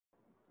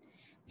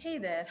Hey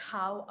there,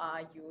 how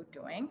are you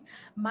doing?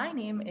 My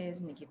name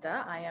is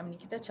Nikita. I am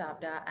Nikita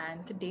Chavda,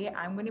 and today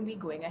I'm going to be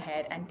going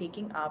ahead and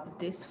taking up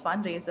this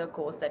fundraiser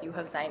course that you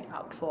have signed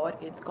up for.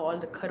 It's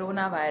called the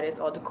Coronavirus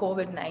or the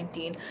COVID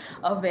 19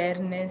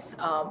 Awareness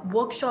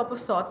Workshop of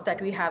sorts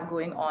that we have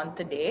going on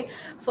today.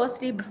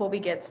 Firstly, before we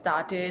get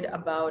started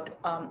about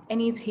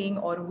anything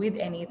or with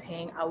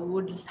anything, I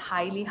would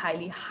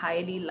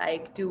highly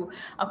like to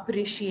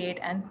appreciate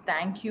and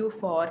thank you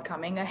for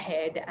coming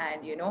ahead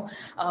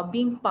and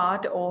being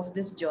part of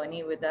this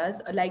journey with us.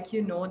 Like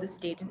the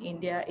state in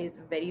India is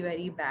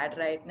very bad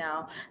right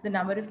now. The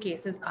number of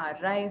cases are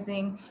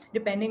rising.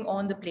 Depending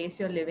on the place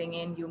you're living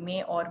in, you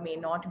may or may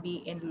not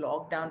be in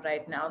lockdown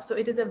right now. So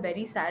it is a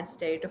very sad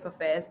state of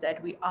affairs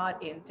that we are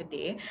in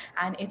today,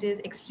 and it is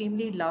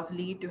extremely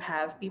lovely to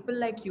have people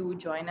like you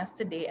join us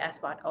today as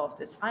part of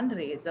this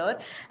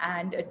fundraiser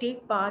and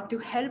take part to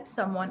help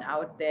someone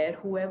out there,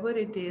 whoever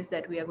it is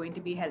that we are going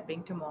to be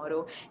helping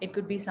tomorrow. It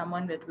could be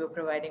someone that we're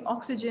providing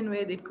oxygen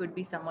with, it could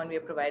be someone we're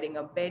providing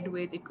a bed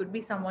with, it could be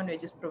someone we're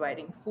just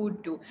providing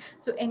food to.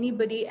 So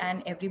anybody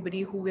and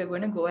everybody who we're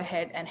going to go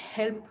ahead and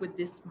help with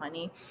this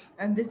money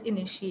and this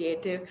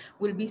initiative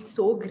will be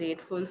so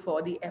grateful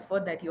for the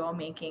effort that you're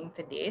making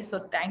today.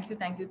 So thank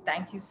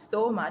you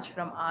so much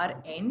from our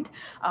end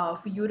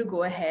for you to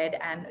go ahead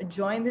and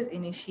join this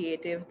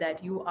initiative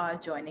that you are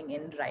joining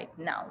in right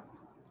now.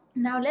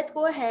 Now, let's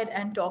go ahead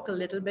and talk a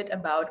little bit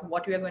about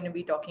what we are going to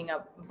be talking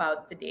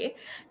about today.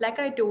 Like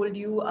I told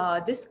you,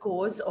 this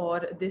course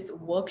or this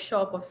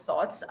workshop of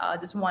sorts,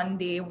 this 1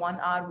 day, 1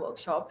 hour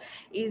workshop,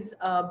 is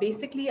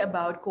basically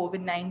about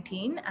COVID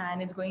 19,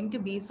 and it's going to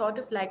be sort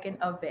of like an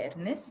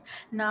awareness.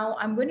 Now,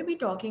 I'm going to be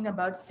talking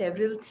about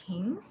several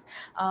things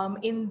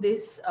in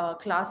this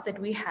class that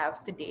we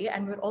have today,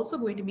 and we're also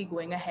going to be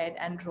going ahead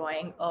and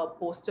drawing a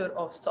poster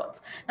of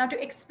sorts. Now, to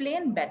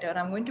explain better,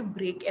 I'm going to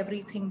break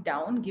everything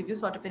down, give you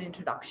sort of an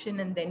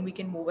introduction, and then we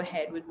can move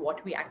ahead with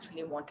what we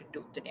actually want to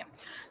do today.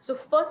 So,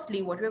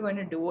 firstly, what we're going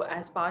to do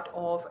as part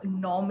of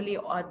normally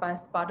or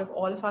as part of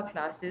all of our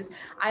classes,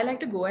 I like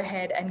to go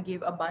ahead and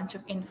give a bunch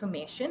of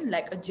information,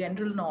 like a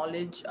general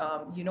knowledge,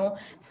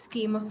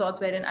 scheme of sorts,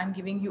 wherein I'm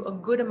giving you a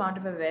good amount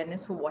of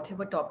awareness for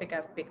whatever topic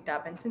I've picked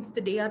up. And since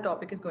today our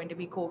topic is going to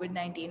be COVID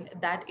 19,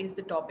 that is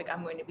the topic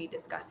I'm going to be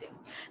discussing.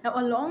 Now,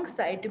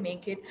 alongside, to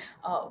make it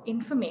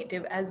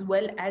informative as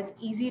well as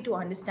easy to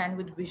understand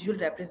with visual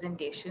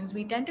representations,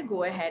 we tend to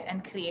go ahead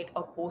and create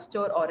a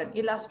poster or an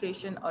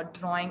illustration or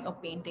drawing, a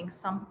painting,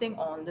 something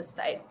on the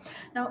side.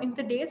 Now, in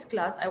today's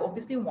class, I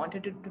obviously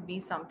wanted it to be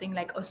something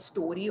like a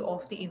story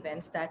of the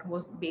events that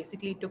was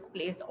basically took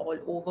place all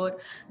over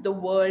the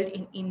world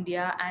in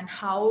India and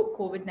how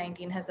COVID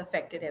 19 has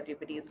affected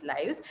everybody's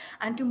lives,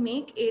 and to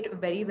make it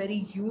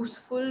very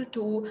useful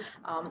to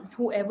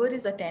whoever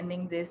is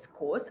attending this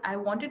course. I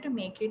wanted to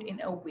make it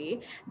in a way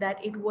that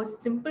it was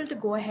simple to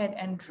go ahead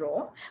and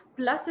draw,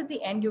 plus at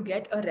the end you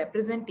get a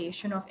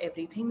representation of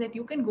everything that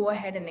you can go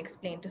ahead and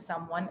explain to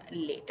someone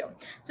later.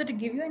 So to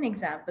give you an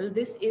example,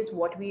 this is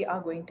what we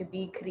are going to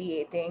be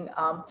creating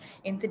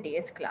in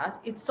today's class.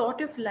 It's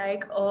sort of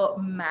like a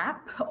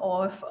map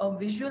of a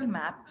visual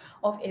map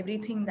of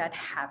everything that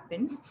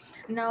happens.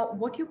 Now,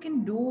 what you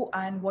can do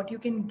and what you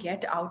can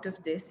get out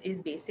of this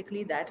is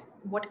basically that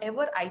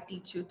whatever I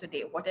teach you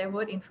today,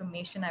 whatever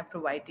information I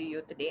provide to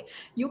you today,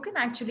 you can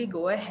actually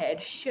go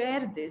ahead,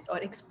 share this or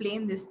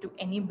explain this to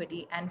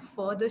anybody and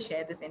further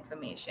share this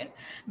information,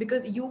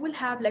 because you will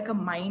have like a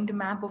mind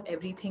map of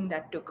everything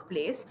that took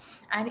place.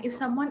 And if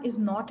someone is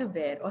not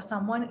aware or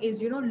someone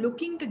is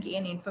looking to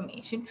gain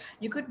information,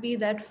 you could be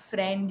that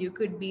friend, you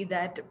could be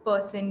that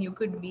person, you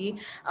could be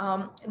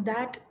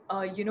that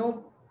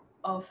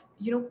of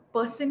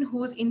person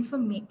who's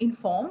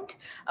informed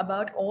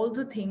about all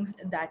the things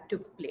that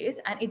took place.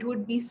 And it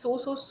would be so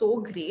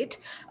great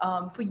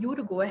for you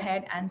to go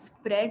ahead and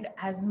spread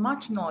as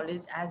much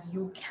knowledge as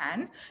you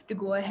can to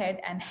go ahead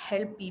and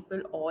help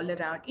people all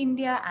around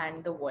India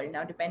and the world.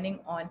 Now, depending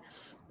on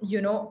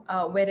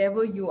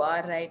wherever you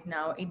are right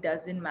now, it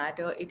doesn't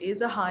matter, it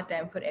is a hard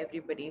time for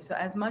everybody. So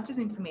as much as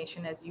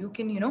information as you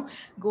can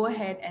go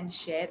ahead and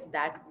share,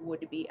 that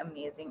would be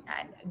amazing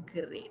and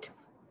great.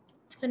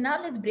 So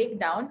now let's break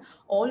down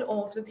all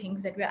of the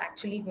things that we're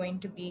actually going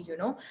to be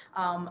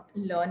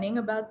learning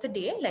about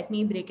today. Let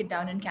me break it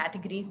down in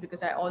categories,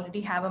 because I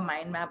already have a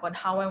mind map on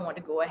how I want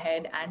to go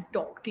ahead and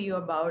talk to you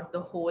about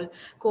the whole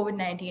COVID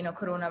 19 or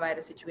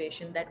coronavirus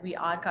situation that we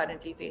are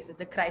currently facing,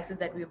 the crisis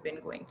that we've been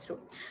going through.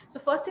 So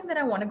first thing that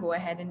I want to go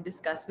ahead and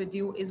discuss with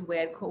you is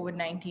where COVID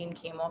 19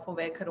 came off, or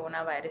where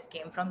coronavirus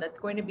came from. That's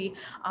going to be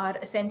our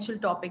essential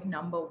topic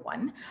number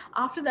one.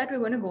 After that, we're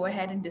going to go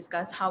ahead and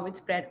discuss how it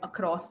spread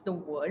across the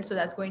world. So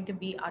that's going to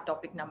be our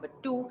topic number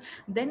 2.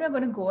 Then we're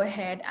going to go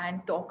ahead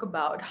and talk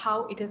about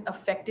how it has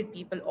affected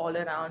people all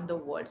around the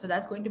world. So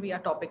that's going to be our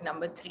topic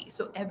number 3.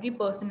 So every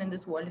person in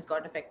this world has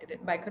got affected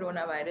by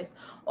coronavirus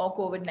or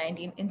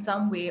COVID-19 in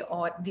some way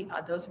or the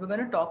other. So we're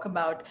going to talk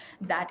about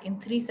that in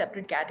 3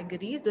 separate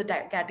categories. The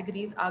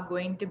categories are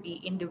going to be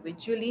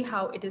individually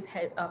how it has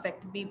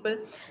affected people.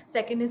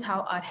 Second is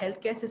how our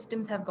healthcare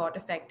systems have got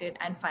affected,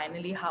 and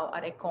finally how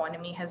our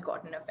economy has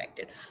gotten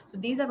affected. So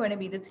these are going to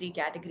be the 3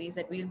 categories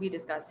that we'll be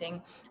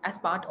discussing as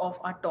part of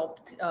our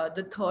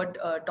the third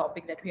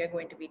topic that we are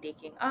going to be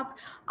taking up.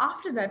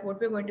 After that,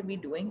 what we're going to be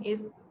doing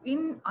is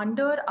in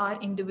under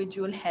our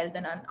individual health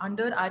and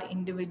under our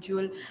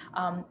individual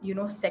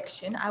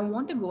section, I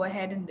want to go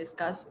ahead and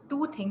discuss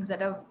 2 things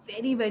that are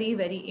very, very,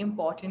 very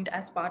important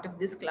as part of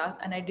this class,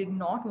 and I did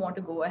not want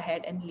to go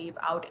ahead and leave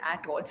out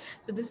at all.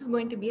 So this is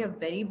going to be a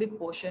very big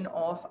portion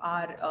of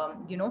our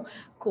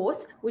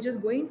course, which is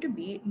going to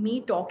be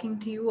me talking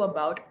to you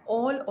about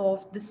all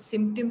of the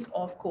symptoms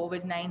of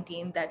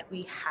COVID-19 that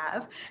we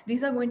have.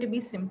 These are going to be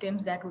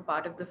symptoms that were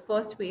part of the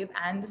first wave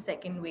and the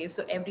second wave.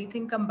 So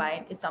everything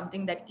combined is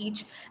something that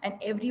each and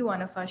every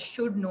one of us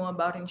should know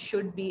about and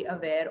should be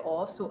aware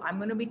of. So I'm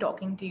going to be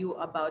talking to you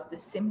about the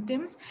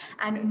symptoms,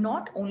 and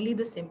not only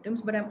the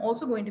symptoms, but I'm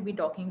also going to be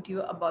talking to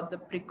you about the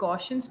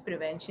precautions,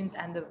 preventions,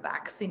 and the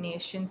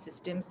vaccination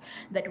systems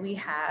that we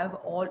have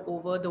all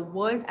over the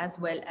world as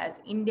well as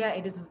India.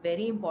 It is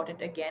very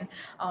important again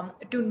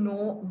to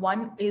know,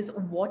 one is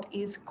what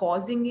is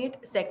causing it,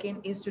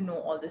 second is to know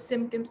all the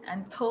symptoms,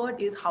 and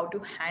third is how to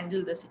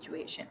handle the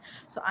situation.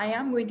 So I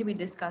am going to be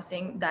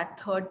discussing that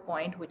third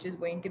point, which is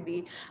going to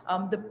be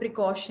the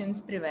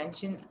precautions,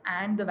 preventions,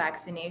 and the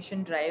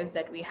vaccination drives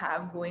that we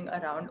have going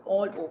around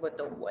all over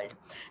the world.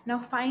 Now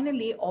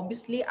finally,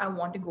 obviously I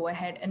want to go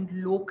ahead and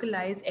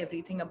localize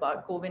everything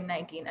about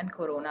COVID-19 and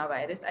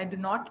coronavirus. I do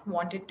not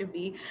want it to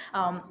be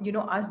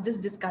us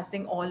just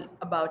discussing all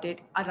about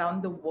it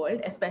around the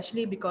world,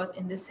 especially because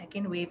in the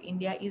second wave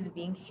India is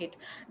being hit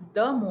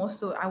the most.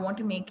 So I want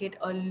to make it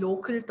a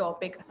local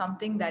topic,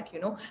 something that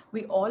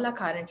we all are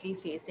currently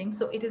facing.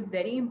 So it is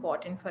very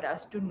important for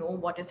us to know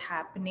what is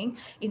happening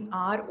in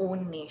our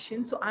own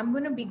nation. So I'm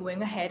going to be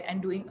going ahead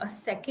and doing a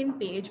second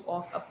page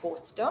of a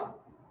poster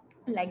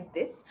like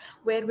this,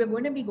 where we're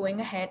going to be going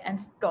ahead and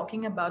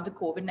talking about the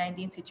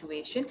COVID-19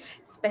 situation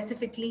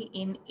specifically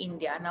in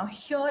India. Now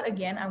here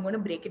again, I'm going to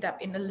break it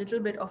up in a little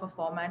bit of a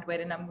format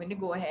wherein I'm going to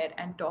go ahead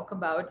and talk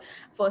about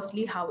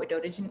firstly how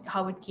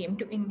it came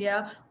to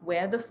India,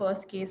 where the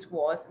first case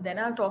was. Then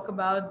I'll talk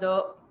about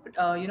the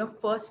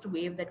first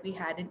wave that we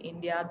had in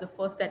India, the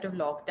first set of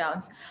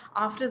lockdowns.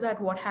 After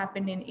that, what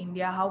happened in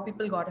India, how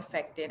people got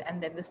affected,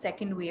 and then the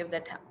second wave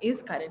that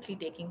is currently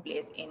taking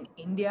place in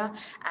India,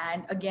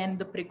 and again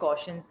the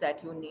precautions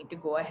that you need to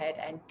go ahead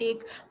and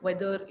take,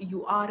 whether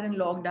you are in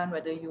lockdown,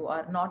 whether you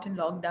are not in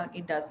lockdown,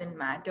 it doesn't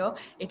matter.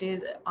 It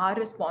is our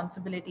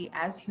responsibility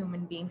as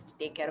human beings to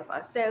take care of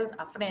ourselves,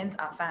 our friends,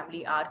 our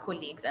family, our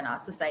colleagues, and our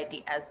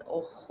society as a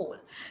whole.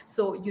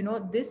 So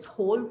this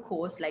whole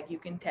course, like you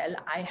can tell,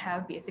 I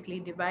have basically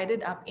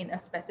divided up in a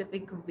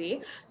specific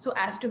way so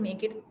as to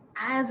make it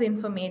as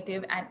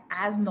informative and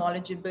as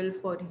knowledgeable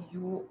for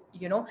you.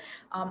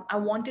 I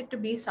want it to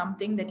be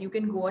something that you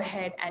can go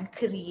ahead and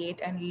create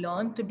and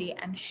learn today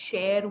and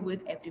share with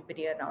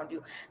everybody around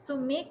you. So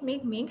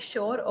make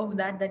sure of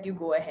that you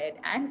go ahead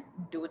and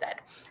do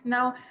that.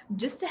 Now,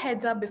 just a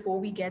heads up before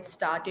we get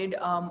started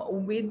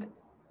with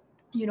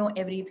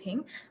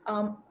everything.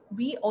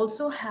 We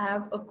also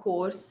have a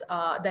course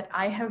that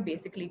I have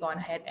basically gone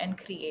ahead and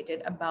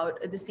created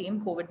about the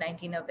same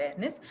COVID-19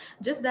 awareness,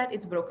 just that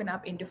it's broken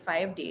up into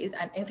 5 days,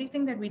 and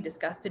everything that we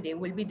discussed today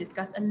will be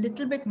discussed a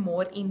little bit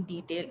more in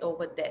detail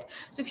over there.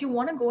 So if you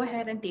want to go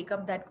ahead and take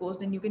up that course,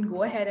 then you can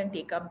go ahead and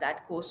take up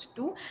that course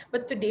too.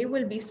 But today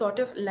will be sort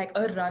of like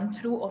a run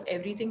through of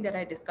everything that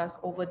I discussed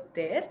over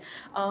there.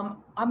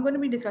 I'm going to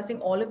be discussing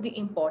all of the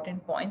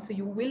important points, so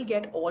you will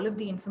get all of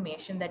the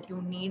information that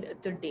you need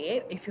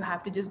today. If you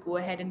have to just go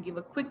ahead and give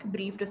a quick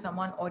brief to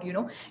someone, or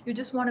you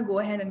just want to go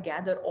ahead and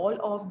gather all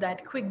of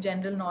that quick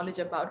general knowledge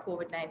about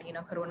COVID-19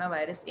 or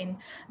coronavirus in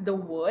the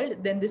world,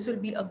 then this will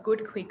be a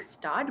good quick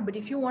start. But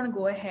if you want to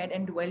go ahead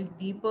and dwell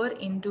deeper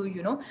into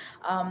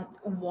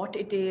what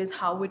it is,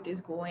 how it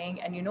is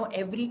going, and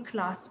every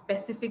class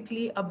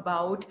specifically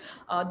about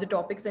the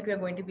topics that we are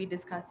going to be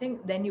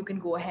discussing, then you can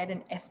go ahead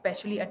and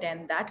especially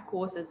attend that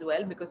course as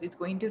well, because it's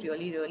going to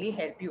really, really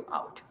help you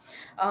out.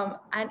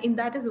 And in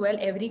that as well,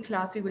 every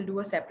class we will do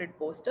a separate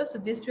poster. So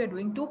this we are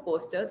doing 2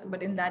 posters,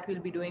 but in that we'll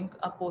be doing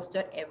a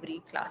poster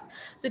every class.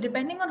 So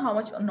depending on how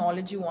much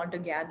knowledge you want to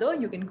gather,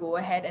 you can go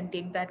ahead and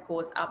take that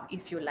course up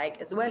if you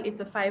like as well. It's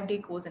a 5-day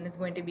course, and it's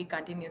going to be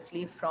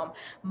continuously from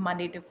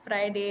Monday to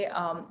Friday,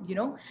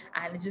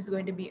 and it's just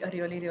going to be a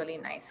really, really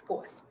nice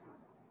course.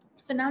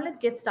 So now let's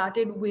get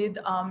started with,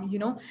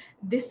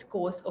 this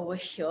course over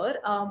here.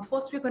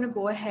 First, we're going to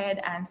go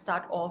ahead and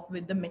start off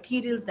with the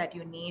materials that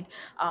you need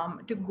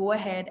to go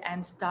ahead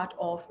and start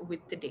off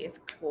with today's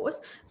course.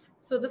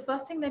 So the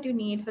first thing that you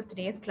need for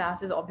today's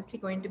class is obviously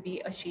going to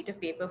be a sheet of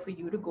paper for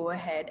you to go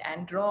ahead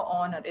and draw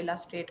on or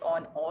illustrate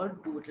on or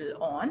doodle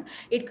on.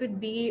 It could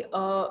be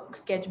a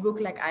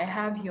sketchbook like I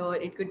have here.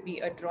 It could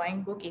be a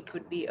drawing book. It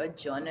could be a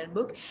journal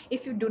book.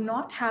 If you do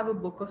not have a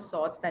book of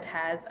sorts that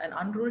has an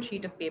unruled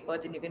sheet of paper,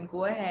 then you can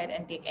go ahead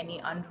and take any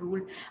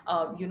unruled,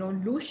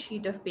 loose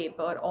sheet of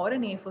paper or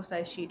an A4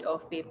 size sheet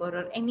of paper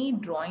or any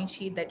drawing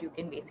sheet that you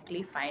can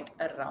basically find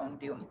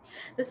around you.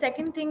 The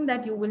second thing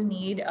that you will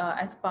need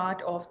as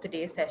part of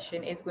today's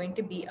session is going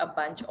to be a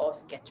bunch of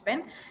sketch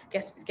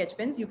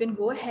pens. You can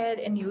go ahead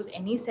and use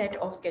any set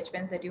of sketch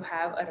pens that you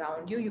have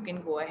around you. You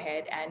can go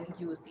ahead and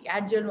use the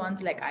agile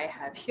ones like I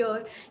have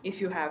here.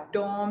 If you have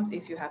DOMs,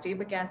 if you have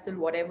Faber Castell,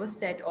 whatever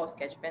set of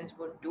sketch pens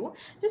would do,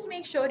 just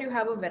make sure you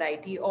have a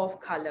variety of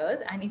colors.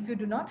 And if you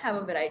do not have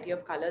a variety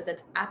of colors,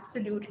 that's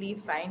absolutely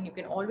fine. You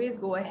can always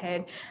go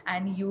ahead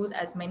and use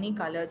as many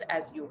colors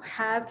as you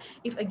have.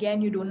 If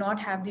again you do not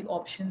have the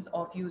options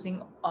of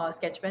using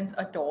sketch pens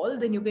at all,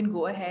 then you can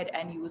go ahead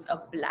and use a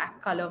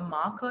black color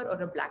marker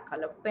or a black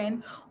color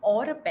pen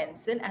or a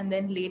pencil, and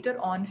then later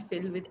on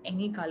fill with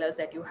any colors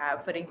that you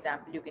have. For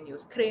example, you can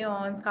use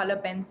crayons, color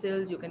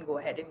pencils, you can go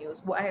ahead and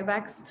use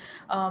wax,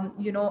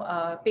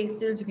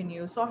 pastels, you can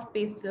use soft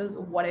pastels,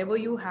 whatever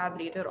you have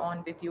later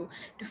on with you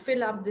to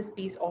fill up this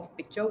piece of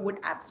picture would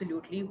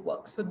absolutely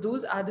work. So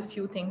those are the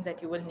few things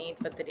that you will need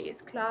for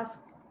today's class.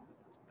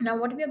 Now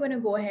what we are going to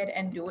go ahead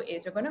and do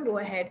is we're going to go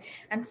ahead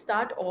and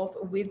start off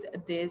with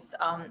this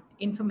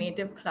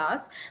informative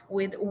class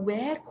with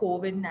where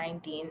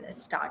COVID-19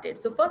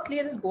 started. So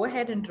firstly, let's go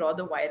ahead and draw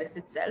the virus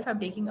itself. I'm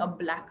taking a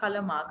black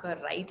color marker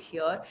right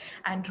here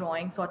and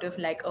drawing sort of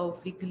like a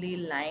wiggly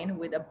line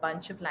with a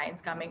bunch of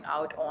lines coming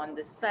out on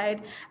the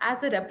side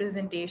as a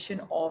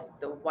representation of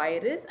the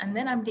virus. And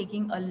then I'm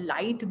taking a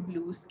light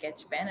blue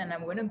sketch pen and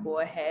I'm going to go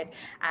ahead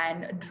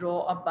and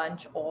draw a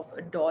bunch of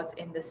dots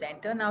in the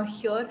center. Now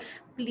here,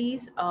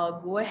 please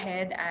go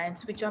ahead and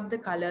switch up the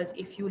colors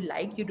if you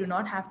like. You do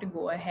not have to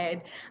go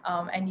ahead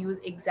and use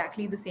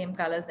exactly the same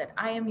colors that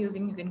I am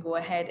using. You can go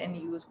ahead and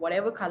use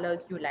whatever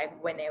colors you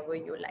like whenever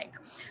you like.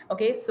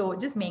 Okay, so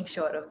just make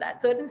sure of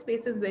that. Certain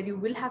spaces where you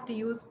will have to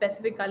use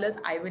specific colors,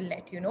 I will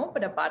let you know,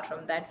 but apart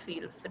from that,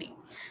 feel free.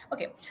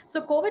 Okay,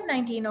 so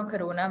COVID-19 or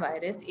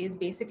coronavirus is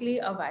basically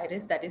a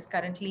virus that is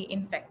currently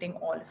infecting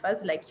all of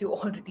us, like you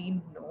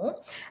already know.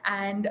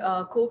 And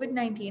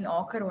COVID-19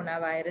 or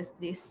coronavirus,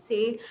 they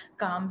say,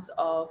 comes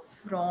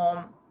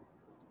from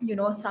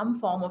some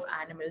form of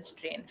animal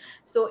strain.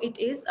 So it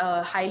is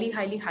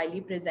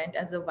highly present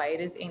as a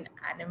virus in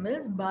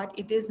animals, but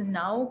it is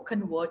now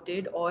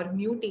converted or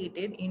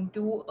mutated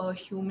into a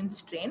human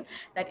strain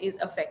that is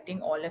affecting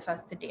all of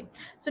us today.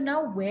 So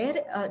now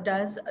where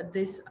does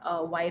this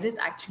virus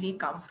actually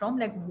come from?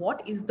 Like,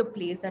 what is the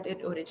place that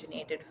it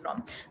originated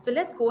from? So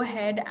let's go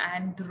ahead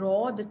and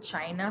draw the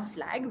China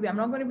flag. I'm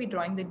not going to be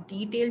drawing the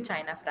detailed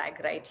China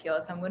flag right here,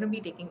 so I'm going to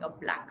be taking a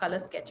black color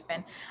sketch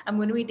pen. I'm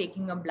going to be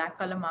taking a black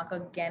color marker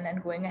again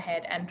and going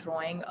ahead and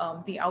drawing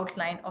the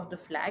outline of the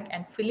flag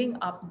and filling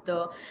up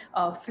the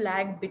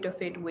flag bit of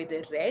it with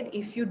a red.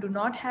 If you do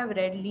not have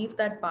red, leave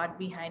that part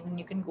behind and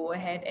you can go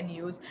ahead and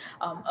use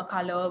a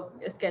color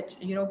sketch,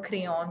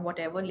 crayon,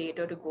 whatever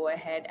later to go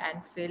ahead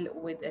and fill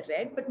with a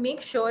red. But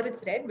make sure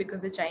it's red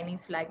because the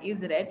Chinese flag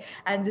is red,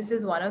 and this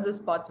is one of the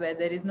spots where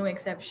there is no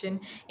exception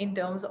in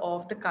terms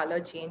of the color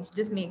change.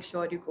 Just make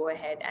sure you go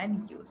ahead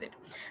and use it.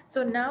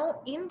 So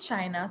now in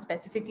China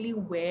specifically,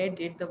 where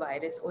did the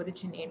virus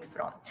originate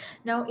from?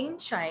 Now in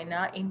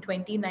China in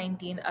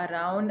 2019,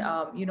 around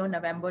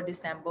November,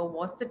 December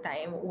was the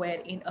time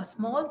where in a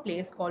small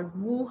place called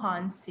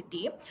Wuhan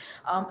city,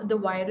 the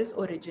virus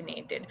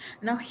originated.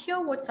 Now here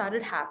what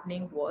started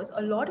happening was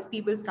a lot of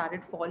people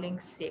started falling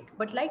sick.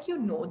 But like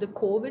the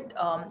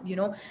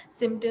COVID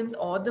symptoms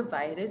or the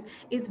virus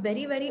is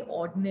very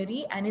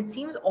ordinary, and it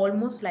seems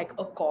almost like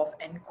a cough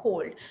and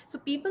cold. So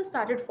people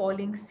started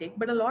falling sick,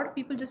 but a lot of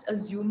people just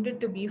assumed it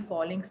to be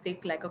falling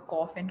sick like a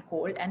cough and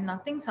cold and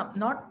not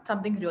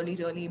something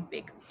really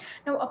big.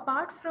 Now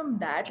apart from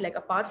that, like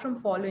apart from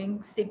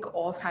falling sick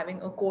of having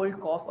a cold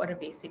cough or a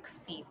basic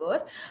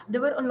fever,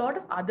 there were a lot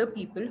of other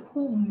people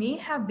who may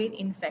have been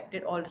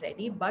infected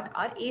already but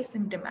are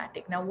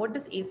asymptomatic. Now what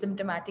does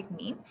asymptomatic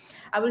mean?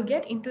 I will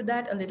get into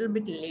that a little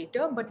bit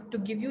later, but to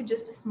give you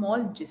just a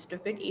small gist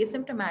of it,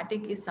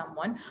 asymptomatic is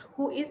someone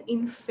who is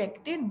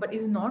infected but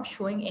is not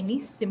showing any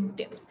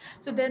symptoms.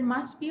 So there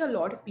must be a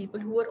lot of people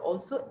who are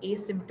also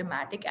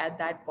asymptomatic at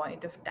that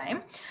point of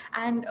time.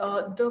 And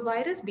the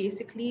virus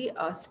basically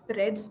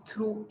spreads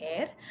through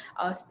air,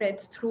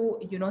 spreads through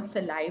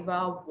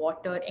saliva,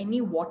 water, any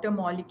water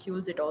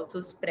molecules. It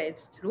also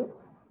spreads through.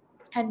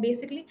 And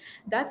basically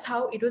that's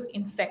how it was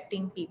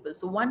infecting people.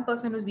 So one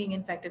person was being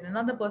infected,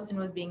 another person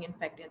was being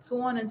infected,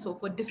 so on and so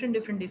forth. Different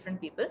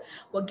people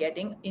were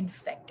getting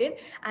infected.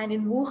 And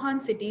in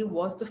Wuhan city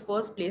was the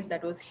first place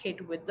that was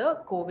hit with the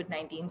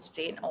COVID-19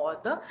 strain or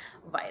the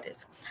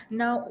virus.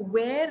 Now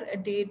where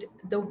did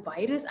the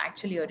virus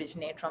actually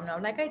originate from? Now,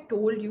 like I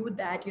told you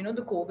that the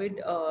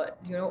COVID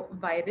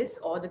virus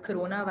or the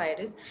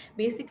coronavirus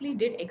basically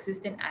did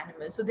exist in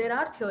animals. So there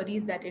are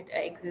theories that it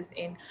exists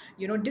in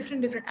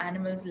different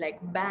animals like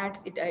bats.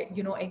 It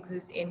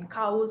exists in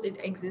cows, it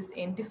exists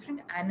in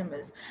different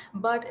animals.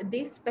 But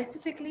they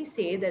specifically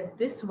say that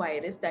this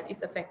virus that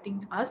is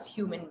affecting us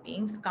human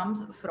beings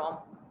comes from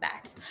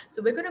bats.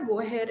 So we're going to go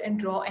ahead and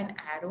draw an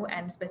arrow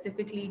and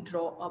specifically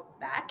draw a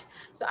bat.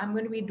 So I'm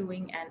going to be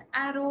doing an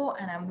arrow,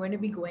 and I'm going to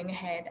be going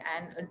ahead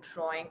and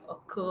drawing a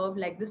curve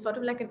like this, sort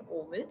of like an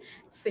oval,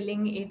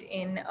 filling it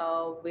in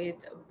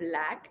with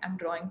black. I'm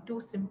drawing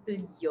two simple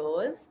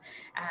ears,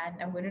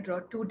 and I'm going to draw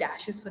two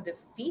dashes for the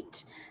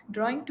feet,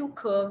 drawing two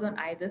curves on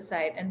either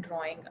side, and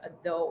drawing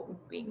the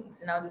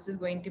wings. Now this is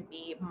going to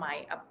be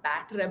my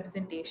bat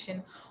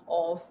representation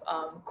of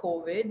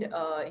COVID,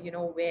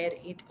 where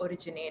it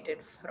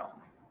originated from.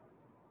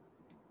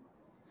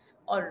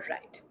 All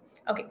right.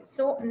 Okay,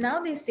 so now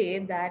they say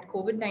that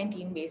COVID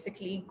 19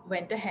 basically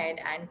went ahead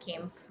and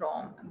came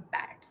from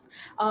bats.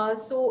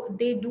 So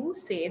they do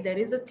say there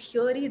is a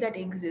theory that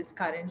exists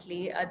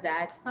currently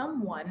that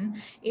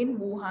someone in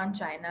Wuhan,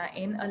 China,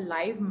 in a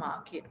live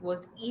market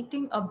was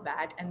eating a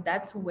bat, and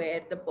that's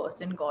where the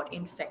person got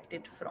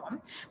infected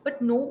from.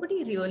 But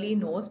nobody really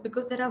knows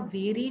because there are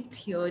varied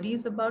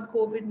theories about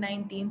COVID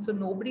 19, so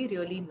nobody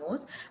really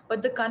knows.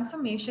 But the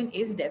confirmation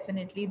is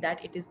definitely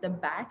that it is the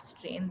bat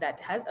strain that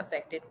has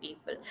affected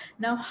people.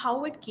 Now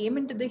how it came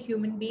into the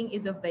human being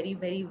is a very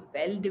very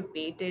well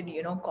debated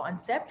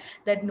concept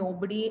that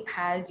nobody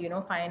has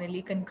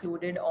finally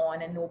concluded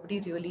on, and nobody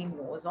really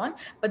knows on.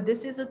 But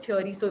this is a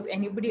theory, so if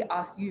anybody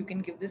asks you, you can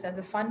give this as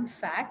a fun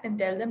fact and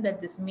tell them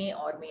that this may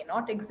or may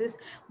not exist.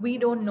 We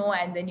don't know,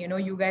 and then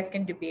you guys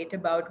can debate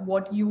about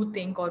what you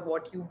think or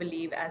what you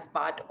believe as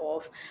part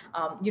of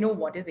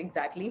what is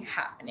exactly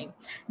happening.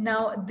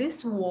 Now,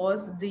 this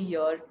was the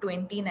year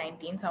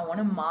 2019. So I want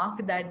to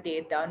mark that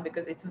date down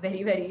because it's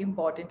very, very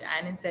important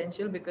and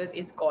essential, because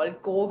it's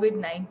called COVID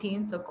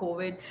 19. So,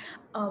 COVID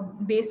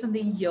based on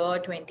the year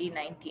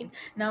 2019.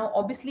 Now,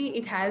 obviously,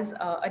 it has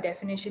a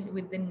definition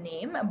with the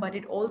name, but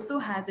it also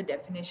has a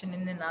definition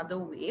in another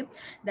way.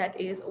 That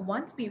is,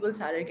 once people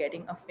started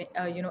getting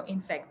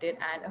infected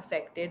and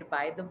affected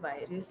by the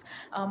virus,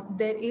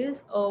 there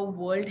is a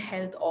World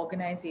Health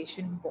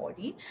Organization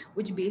body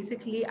which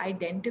basically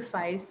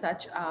identifies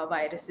such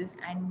viruses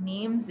and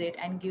names it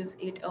and gives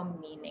it a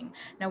meaning.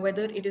 Now,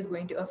 whether it is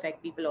going to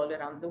affect people all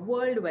around the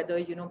world,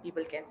 whether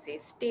people can say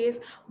safe,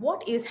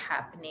 what is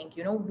happening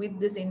with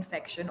this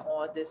infection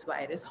or this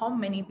virus, how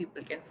many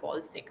people can fall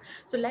sick.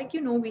 So like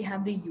we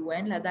have the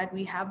UN, like that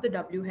we have the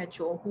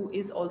WHO, who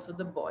is also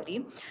the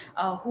body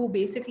who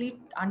basically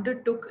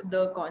undertook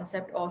the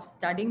concept of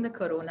studying the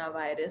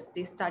coronavirus.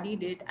 They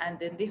studied it, and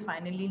then they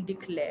finally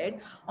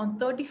declared on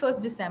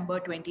 31st December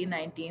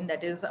 2019,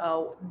 that is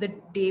the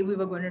day we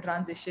were going to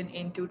transition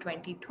into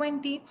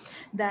 2020,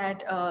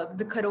 that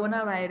the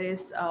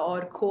coronavirus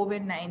or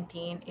COVID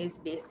 19 is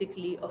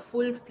basically a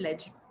full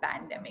fledged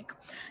pandemic.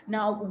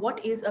 Now,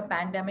 what is a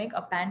pandemic?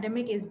 A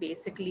pandemic is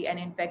basically an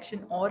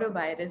infection or a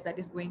virus that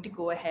is going to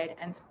go ahead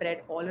and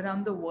spread all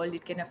around the world.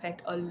 It can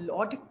affect a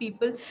lot of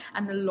people,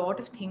 and a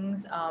lot of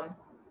things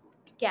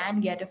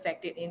can get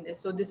affected in this.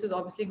 So this is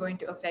obviously going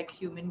to affect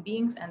human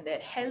beings and their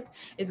health.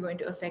 It's going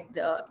to affect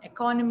the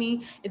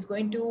economy. It's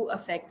going to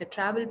affect the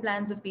travel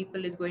plans of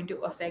people. It's going to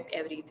affect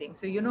everything.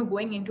 So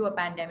going into a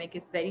pandemic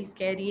is very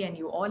scary, and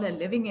you all are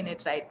living in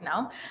it right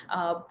now.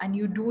 And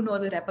you do know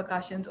the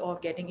repercussions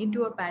of getting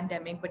into a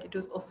pandemic. But it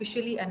was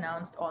officially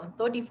announced on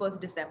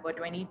 31st December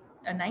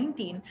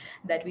 2019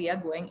 that we are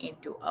going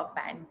into a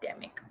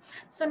pandemic.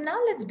 So now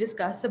let's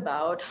discuss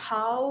about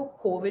how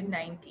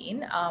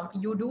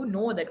COVID-19, you do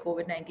know that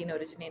COVID-19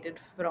 originated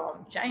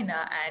from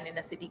China and in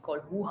a city called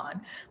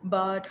Wuhan,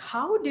 but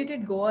how did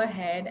it go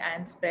ahead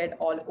and spread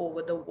all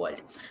over the world?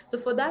 So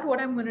for that,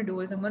 what I'm going to do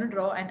is I'm going to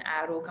draw an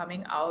arrow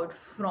coming out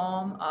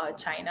from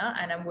China,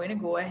 and I'm going to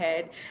go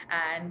ahead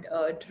and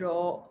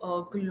draw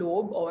a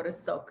globe or a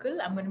circle.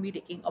 I'm going to be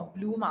taking a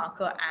blue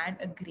marker and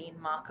a green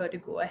marker to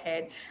go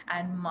ahead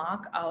and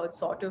mark out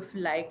sort of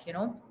like,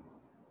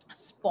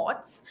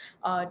 spots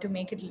to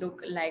make it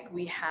look like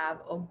we have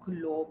a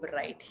globe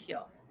right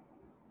here.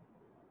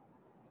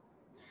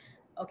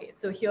 Okay,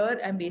 so here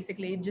I'm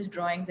basically just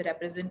drawing the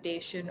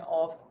representation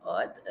of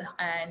Earth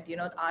and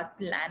our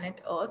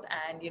planet Earth,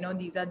 and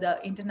these are the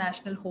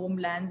international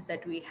homelands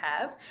that we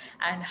have,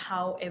 and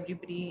how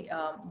everybody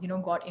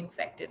got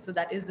infected. So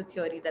that is the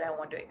theory that I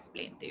want to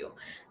explain to you.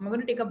 I'm going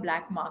to take a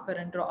black marker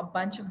and draw a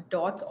bunch of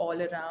dots all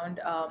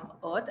around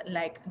Earth,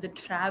 like the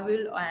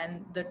travel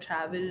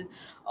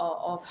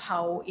of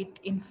how it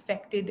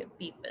infected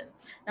people.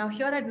 Now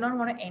here I do not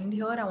want to end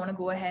here. I want to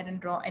go ahead and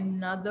draw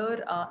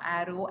another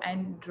arrow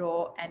and draw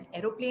draw an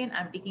aeroplane.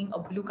 I'm taking a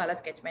blue color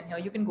sketch pen here.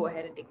 You can go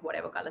ahead and take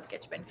whatever color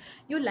sketch pen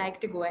you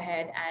like to go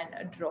ahead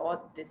and draw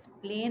this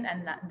plane,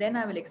 and then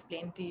I will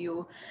explain to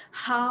you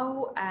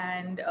how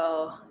and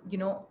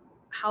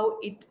how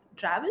it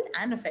traveled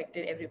and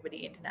affected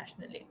everybody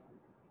internationally.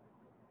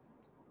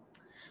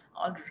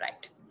 All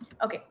right.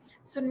 Okay.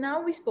 So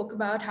now we spoke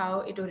about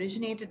how it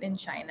originated in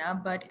China,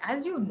 but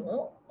as you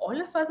know, all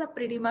of us are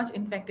pretty much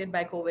infected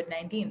by COVID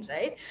 19,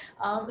 right?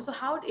 So,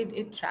 how did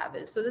it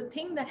travel? So, the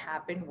thing that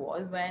happened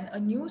was when a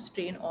new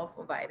strain of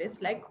a virus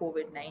like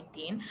COVID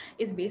 19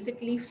 is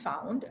basically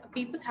found,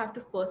 people have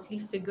to firstly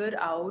figure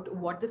out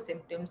what the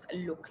symptoms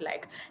look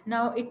like.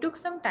 Now, it took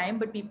some time,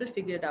 but people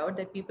figured out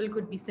that people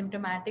could be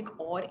symptomatic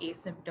or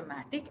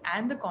asymptomatic,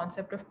 and the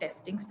concept of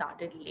testing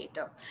started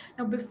later.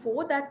 Now,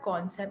 before that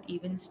concept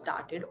even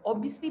started,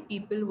 obviously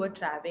people were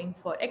traveling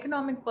for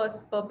economic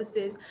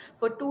purposes,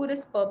 for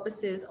tourist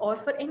purposes, or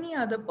for any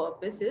other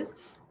purposes,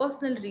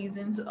 personal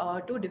reasons,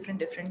 to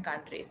different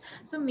countries.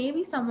 So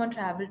maybe someone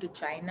traveled to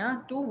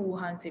China to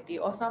Wuhan city,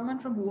 or someone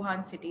from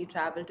Wuhan city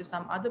traveled to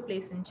some other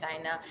place in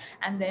China,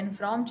 and then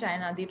from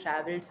China they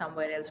traveled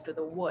somewhere else to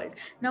the world.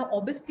 Now,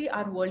 obviously,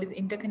 our world is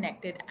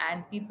interconnected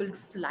and people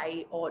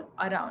fly all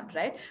around,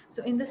 right?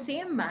 So, in the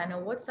same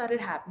manner, what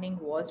started happening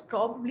was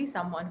probably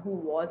someone who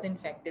was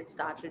infected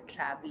started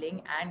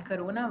traveling, and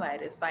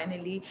coronavirus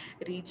finally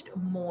reached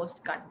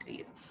most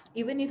countries.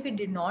 Even if it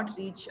did not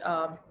reach,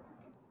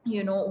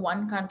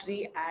 one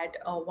country at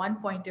one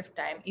point of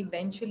time,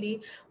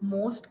 eventually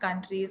most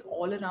countries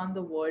all around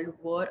the world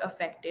were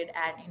affected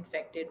and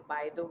infected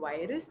by the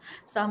virus,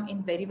 some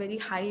in very very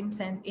high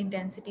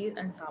intensities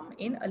and some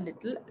in a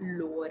little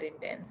lower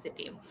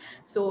intensity.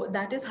 So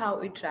that is how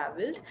it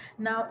traveled.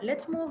 Now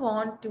let's move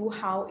on to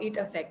how it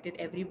affected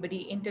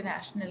everybody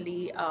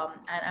internationally,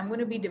 and I'm going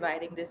to be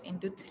dividing this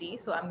into three.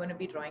 So I'm going to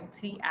be drawing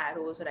three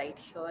arrows right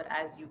here,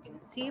 as you can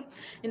see.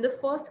 In the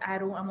first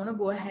arrow, I'm going to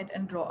go ahead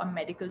and draw a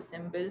medical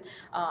symbol.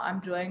 I'm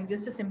drawing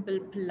just a simple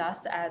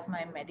plus as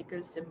my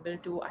medical symbol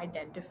to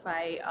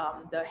identify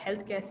the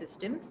healthcare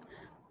systems.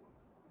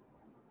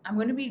 I'm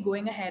going to be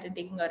going ahead and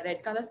taking a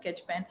red color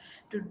sketch pen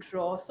to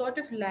draw sort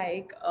of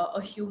like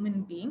a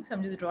human being. So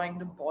I'm just drawing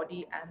the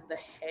body and the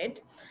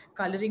head,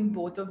 coloring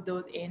both of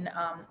those in,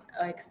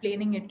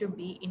 explaining it to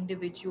be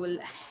individual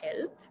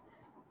health.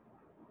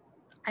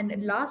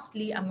 And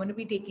lastly, I'm going to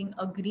be taking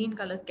a green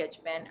color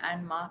sketch pen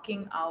and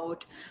marking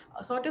out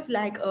sort of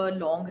like a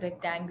long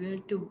rectangle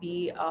to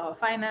be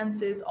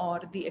finances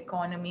or the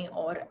economy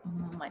or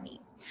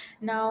money.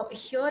 Now,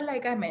 here,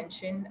 like I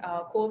mentioned,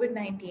 COVID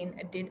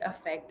 19 did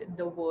affect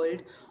the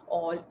world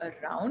all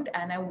around,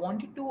 and I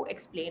wanted to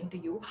explain to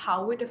you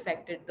how it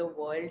affected the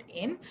world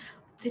in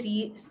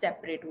three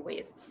separate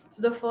ways.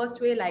 So, the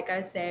first way, like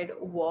I said,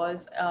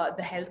 was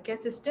the healthcare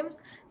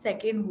systems,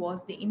 second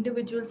was the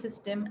individual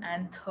system,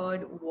 and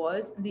third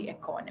was the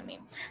economy.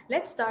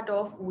 Let's start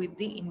off with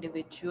the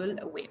individual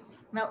way.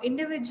 Now,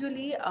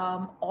 individually,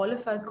 all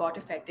of us got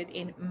affected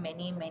in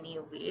many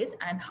ways.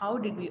 And how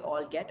did we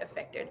all get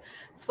affected?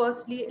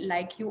 Firstly,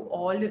 like you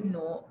all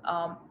know,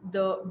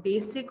 the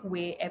basic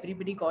way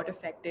everybody got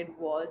affected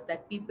was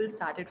that people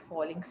started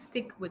falling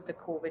sick with the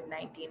COVID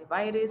 19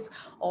 virus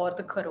or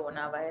the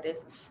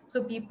coronavirus.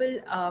 So,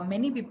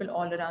 many people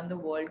all around the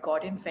world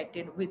got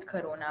infected with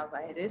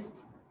coronavirus.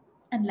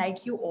 And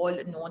like you all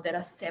know, there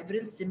are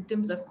several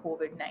symptoms of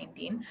COVID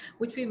 19,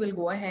 which we will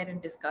go ahead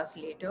and discuss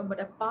later.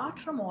 But apart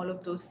from all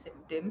of those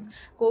symptoms,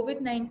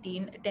 COVID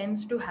 19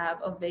 tends to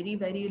have a very,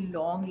 very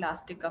long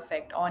lasting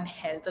effect on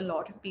health. A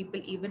lot of people,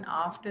 even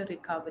after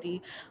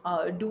recovery,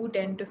 do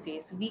tend to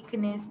face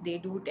weakness. They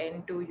do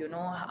tend to,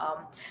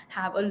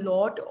 have a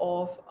lot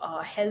of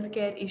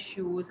healthcare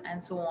issues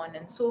and so on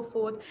and so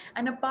forth.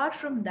 And apart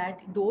from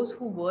that, those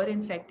who were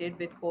infected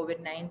with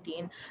COVID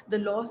 19, the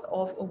loss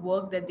of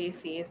work that they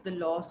face,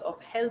 the loss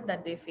of health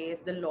that they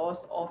face, the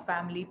loss of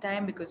family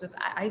time because of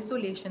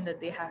isolation that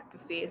they had to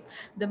face,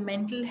 the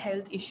mental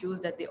health issues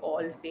that they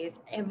all faced,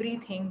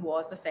 everything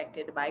was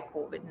affected by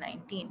COVID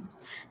 19.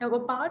 Now,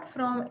 apart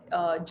from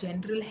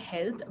general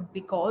health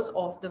because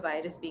of the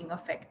virus being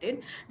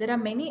affected, there are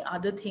many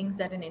other things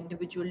that an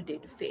individual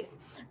did face.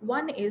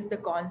 One is the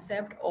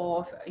concept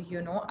of,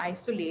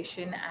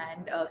 isolation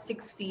and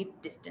 6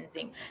 feet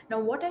distancing. Now,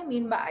 what I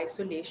mean by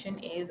isolation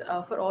is,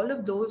 for all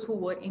of those who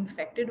were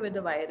infected with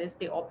the virus,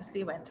 they obviously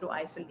went through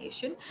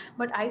isolation.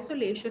 But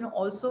isolation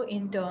also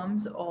in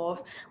terms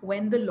of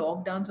when the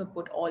lockdowns were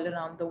put all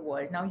around the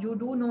world. Now, you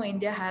do know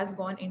India has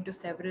gone into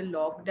several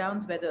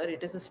lockdowns, whether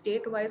it is a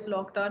state-wise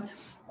lockdown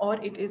or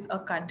it is a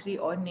country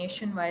or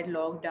nationwide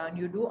lockdown.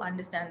 You do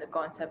understand the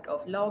concept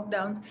of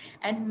lockdowns,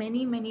 and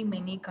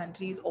many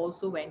countries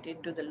also went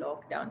into the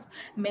lockdowns.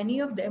 Many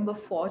of them were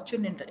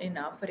fortunate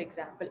enough. For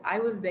example, I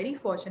was very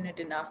fortunate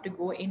enough to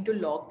go into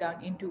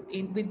lockdown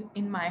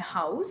in my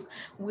house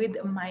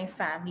with my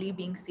family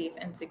being safe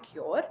and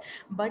secure.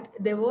 But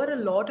there were a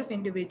lot of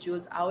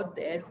individuals out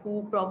there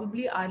who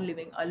probably are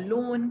living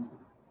alone,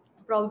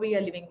 probably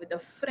you're living with a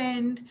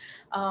friend,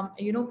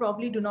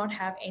 probably do not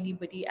have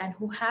anybody and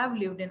who have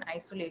lived in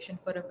isolation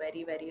for a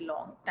very, very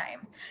long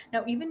time.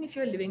 Now, even if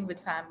you're living with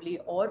family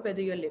or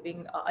whether you're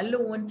living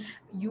alone,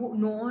 you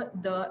know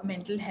the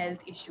mental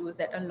health issues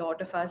that a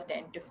lot of us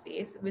tend to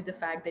face with the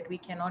fact that we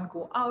cannot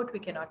go out, we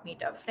cannot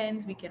meet our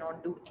friends, we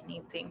cannot do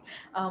anything.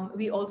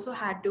 We also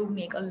had to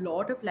make a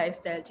lot of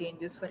lifestyle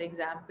changes. For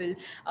example,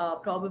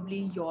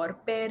 probably your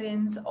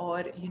parents, or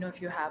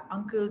if you have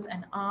uncles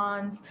and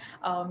aunts,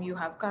 you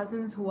have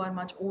cousins who are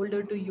much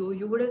older to you,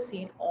 you would have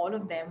seen all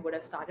of them would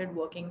have started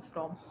working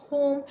from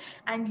home,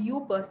 and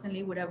you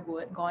personally would have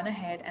gone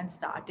ahead and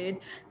started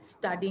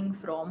studying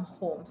from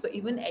home. So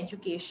even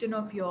education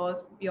of yours,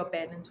 your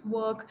parents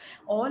work,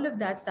 all of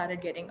that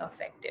started getting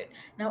affected.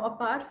 Now,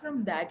 apart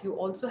from that, you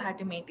also had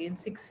to maintain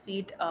 6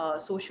 feet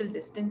social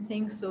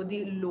distancing. So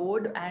the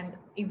load and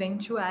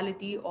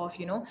eventuality of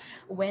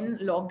when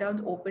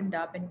lockdowns opened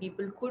up and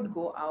people could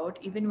go out,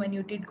 even when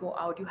you did go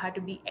out, you had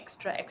to be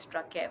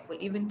extra careful.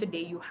 Even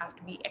today, you have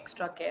to be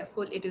extra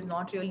careful. It is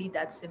not really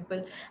that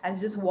simple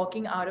as just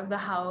walking out of the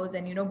house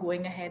and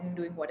going ahead and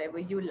doing whatever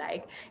you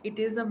like. It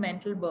is a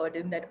mental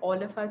burden that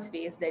all of us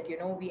face, that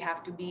we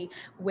have to be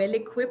well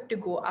equipped to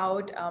go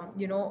out.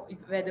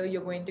 Whether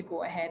you're going to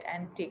go ahead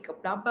and take a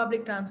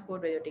public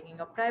transport, whether you're taking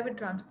a private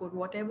transport,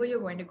 whatever you're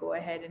going to go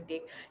ahead and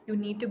take, you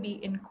need to be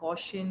in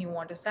caution. You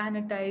want to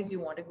sanitize, you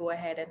want to go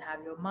ahead and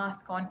have your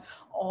mask on.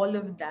 All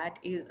of that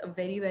is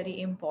very,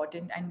 very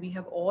important, and we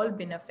have all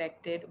been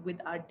affected with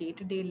our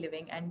day-to-day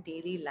living and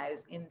daily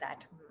lives in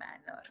that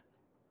manner.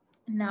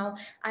 Now,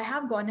 I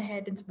have gone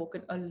ahead and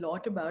spoken a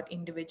lot about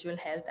individual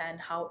health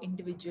and how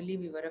individually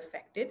we were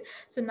affected.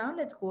 So now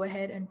let's go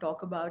ahead and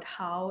talk about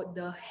how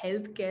the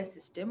healthcare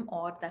system,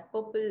 or that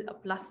purple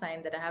plus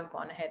sign that I have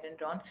gone ahead and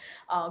drawn,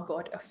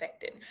 got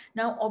affected.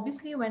 Now,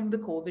 obviously, when the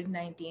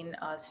COVID-19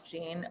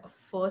 strain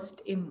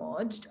first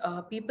emerged,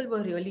 people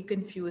were really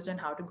confused on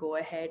how to go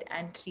ahead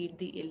and treat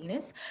the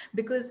illness,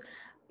 because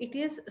it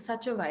is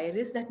such a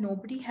virus that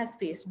nobody has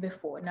faced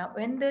before. Now,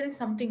 when there is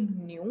something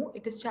new,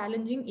 it is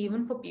challenging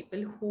even for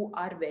people who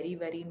are very,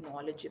 very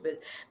knowledgeable,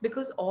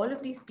 because all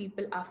of these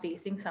people are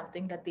facing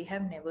something that they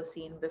have never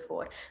seen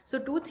before. So,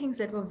 two things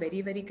that were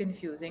very, very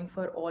confusing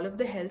for all of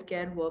the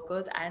healthcare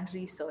workers and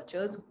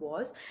researchers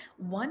was,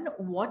 one,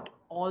 what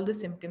all the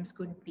symptoms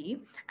could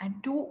be, and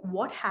two,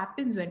 what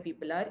happens when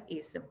people are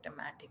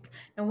asymptomatic.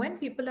 Now, when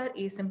people are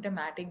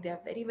asymptomatic, they are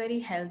very, very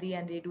healthy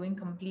and they're doing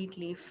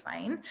completely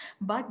fine,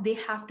 but they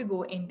have to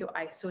go into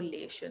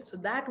isolation. So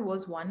that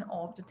was one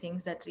of the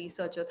things that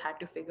researchers had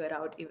to figure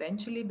out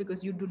eventually,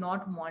 because you do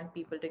not want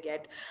people to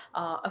get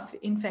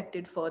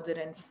infected further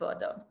and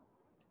further.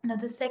 Now,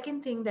 the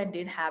second thing that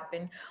did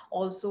happen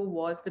also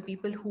was the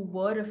people who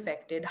were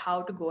affected,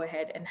 how to go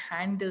ahead and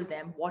handle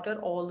them. What are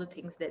all the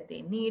things that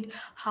they need?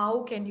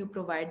 How can you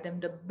provide them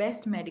the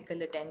best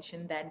medical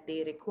attention that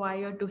they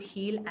require to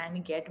heal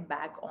and get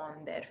back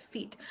on their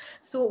feet?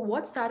 So,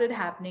 what started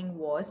happening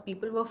was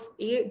people were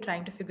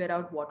trying to figure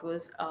out what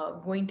was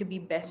going to be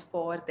best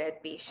for their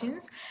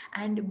patients,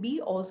 and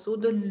B, also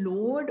the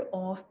load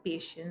of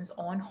patients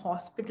on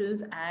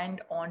hospitals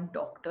and on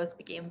doctors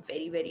became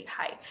very, very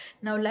high.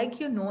 Now, like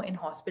in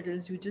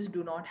hospitals, you just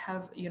do not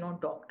have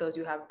doctors.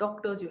 You have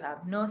doctors, you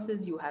have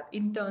nurses, you have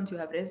interns, you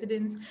have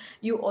residents.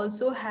 You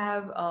also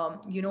have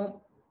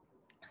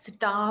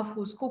staff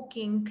who's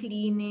cooking,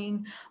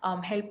 cleaning,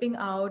 helping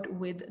out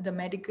with the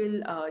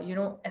medical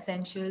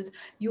essentials.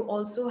 You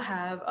also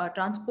have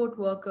transport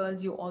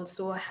workers, you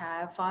also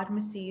have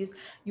pharmacies,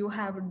 you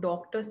have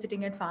doctors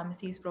sitting at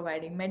pharmacies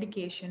providing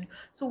medication.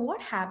 So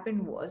what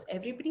happened was,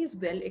 everybody is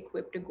well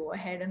equipped to go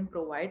ahead and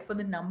provide for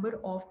the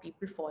number of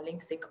people falling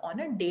sick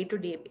on a day to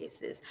day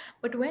basis.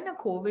 But when a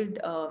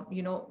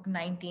COVID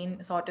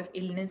 19 sort of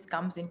illness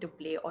comes into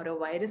play, or a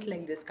virus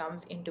like this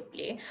comes into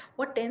play,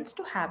 what tends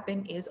to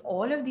happen is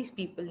all of these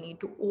people need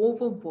to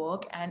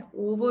overwork and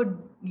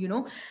over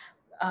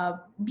uh,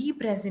 be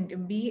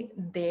present, be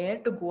there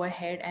to go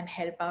ahead and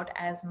help out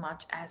as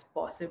much as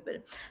possible.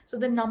 So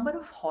the number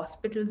of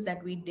hospitals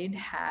that we did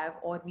have,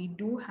 or we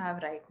do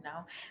have right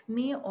now,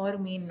 may or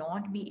may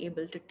not be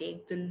able to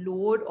take the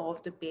load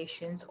of the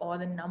patients or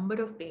the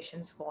number of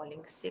patients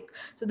falling sick.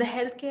 So the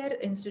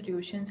healthcare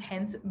institutions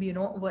hence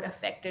were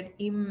affected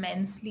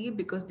immensely,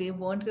 because they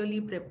weren't really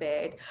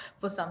prepared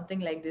for something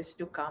like this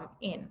to come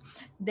in.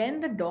 Then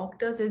the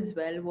doctors as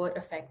well were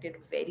affected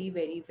very,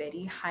 very,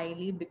 very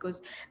highly,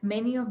 because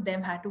many of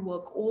them had to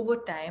work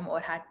overtime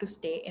or had to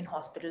stay in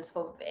hospitals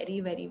for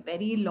very, very,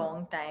 very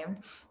long time,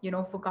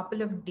 for a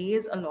couple of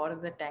days, a lot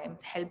of the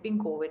times helping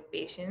COVID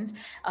patients.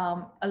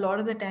 A lot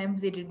of the times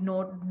they did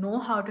not know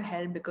how to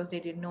help, because they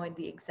didn't know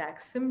the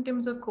exact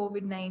symptoms of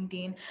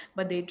COVID-19,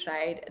 but they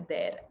tried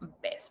their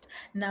best.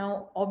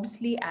 Now,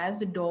 obviously, as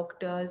the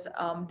doctors,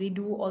 they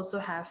do also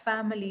have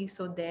families,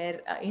 so their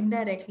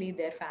indirectly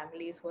their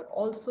families were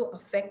also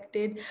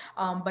affected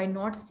by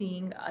not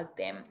seeing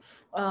them.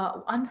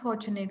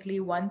 Unfortunately,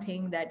 one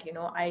thing that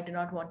I do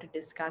not want to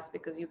discuss,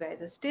 because you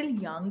guys are still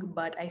young,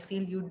 but I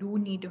feel you do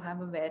need to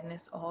have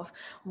awareness of,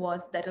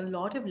 was that a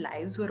lot of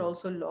lives were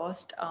also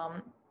lost.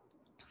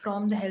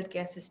 from the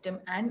healthcare system,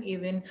 and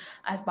even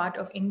as part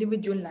of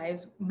individual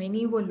lives,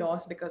 many were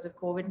lost because of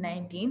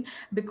COVID-19,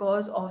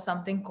 because of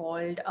something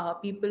called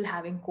people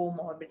having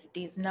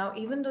comorbidities. Now,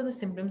 even though the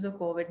symptoms of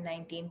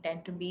COVID-19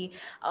 tend to be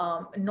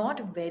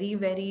not very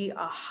very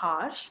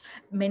harsh,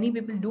 many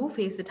people do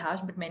face it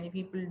harsh, but many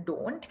people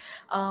don't.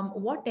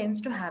 What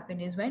tends to happen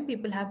is when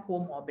people have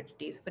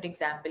comorbidities, for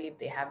example, if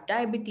they have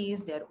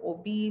diabetes, they're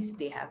obese,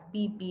 they have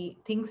BP,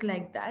 things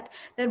like that,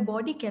 their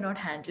body cannot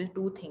handle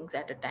two things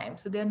at a time,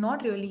 so they're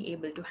not really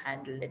able to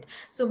handle it.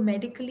 So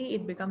medically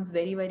it becomes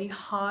very very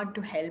hard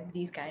to help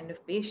these kind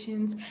of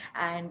patients,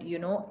 and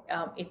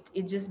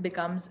it just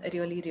becomes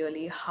really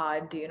really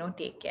hard to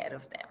take care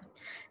of them.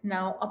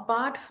 Now,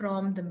 apart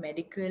from the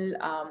medical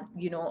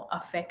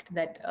effect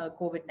that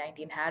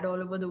COVID-19 had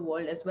all over the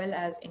world, as well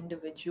as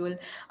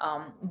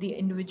the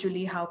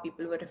individually how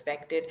people were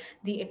affected,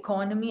 the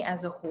economy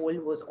as a whole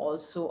was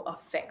also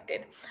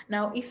affected.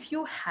 Now, if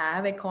you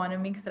have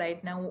economics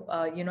right now,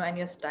 and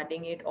you're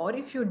studying it, or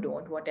if you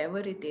don't, whatever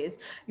it is,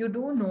 you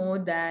do know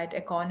that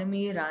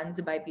economy runs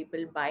by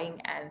people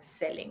buying and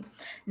selling.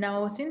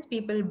 Now, since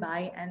people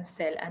buy and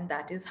sell, and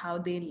that is how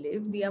they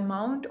live, the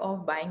amount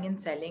of buying and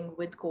selling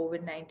with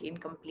COVID-19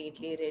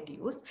 completely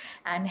reduced,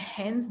 and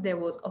hence there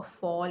was a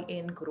fall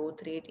in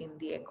growth rate in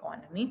the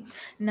economy.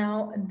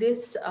 Now,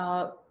 this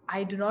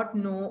I do not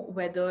know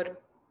whether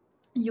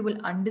you will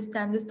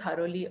understand this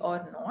thoroughly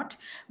or not,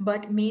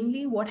 but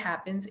mainly what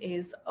happens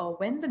is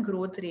when the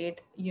growth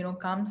rate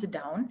comes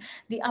down,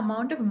 the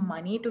amount of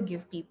money to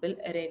give people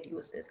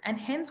reduces, and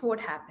hence what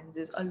happens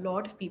is a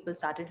lot of people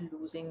started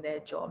losing their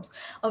jobs.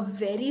 A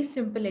very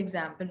simple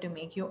example to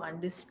make you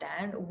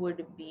understand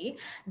would be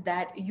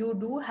that you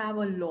do have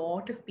a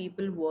lot of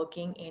people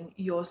working in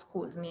your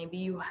schools. Maybe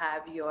you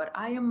have your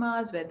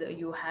IMAs, whether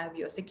you have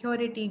your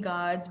security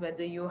guards,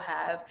 whether you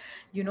have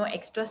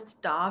extra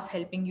staff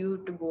helping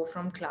you to go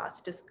from class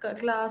to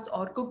class,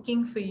 or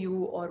cooking for you,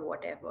 or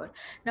whatever.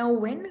 Now,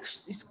 when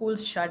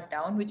schools shut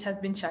down, which has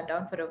been shut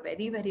down for a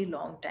very very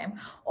long time,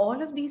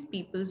 all of these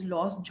people's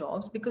lost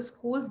jobs because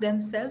schools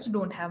themselves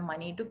don't have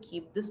money to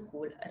keep the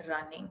school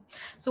running.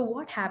 So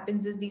what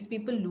happens is these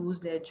people lose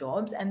their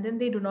jobs, and then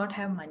they do not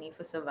have money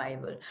for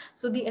survival.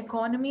 So the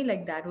economy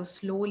like that was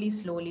slowly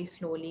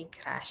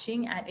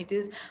crashing, and it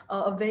is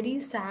a very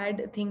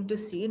sad thing to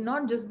see,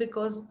 not just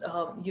because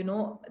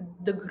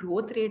the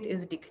growth rate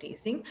is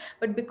decreasing,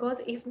 but because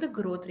if the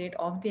growth rate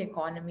of the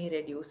economy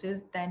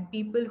reduces, then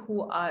people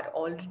who are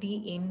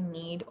already in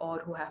need or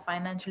who have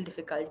financial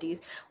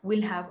difficulties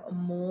will have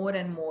more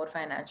and more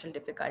financial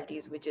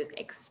difficulties, which is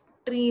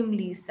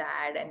extremely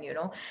sad, and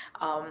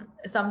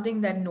something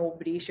that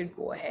nobody should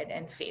go ahead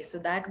and face. So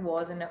that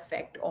was an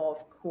effect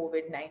of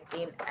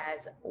COVID-19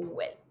 as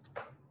well.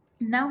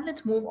 Now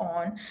let's move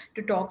on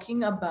to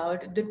talking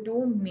about the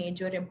two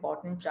major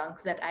important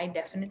chunks that I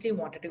definitely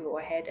wanted to go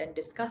ahead and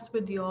discuss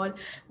with you all,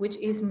 which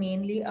is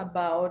mainly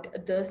about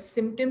the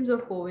symptoms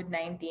of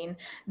COVID-19.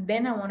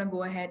 Then I want to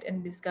go ahead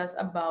and discuss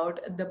about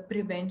the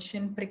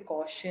prevention,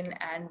 precaution,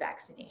 and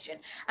vaccination.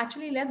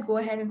 Actually, let's go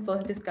ahead and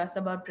first discuss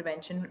about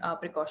prevention,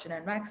 precaution,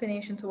 and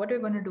vaccination. So what we're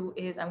going to do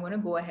is I'm going to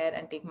go ahead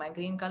and take my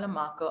green color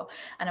marker,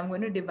 and I'm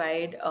going to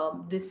divide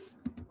this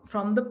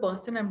from the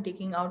person. I'm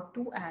taking out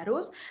two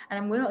arrows, and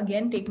I'm going to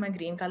again take my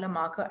green color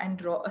marker and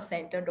draw a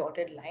center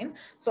dotted line,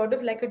 sort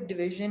of like a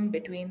division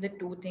between the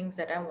two things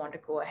that I want to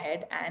go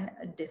ahead and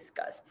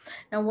discuss.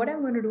 Now, what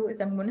I'm going to do is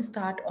I'm going to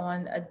start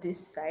on this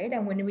side.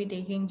 I'm going to be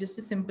taking just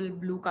a simple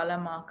blue color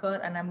marker,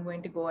 and I'm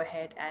going to go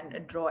ahead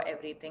and draw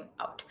everything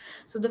out.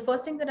 So the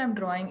first thing that I'm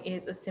drawing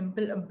is a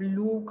simple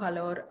blue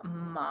color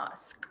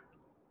mask.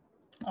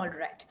 All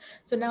right.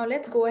 So now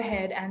let's go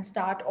ahead and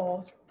start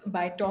off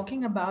by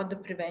talking about the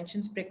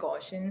preventions,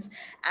 precautions,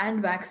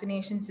 and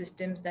vaccination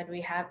systems that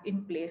we have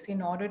in place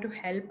in order to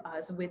help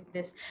us with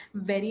this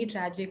very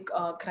tragic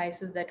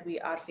crisis that we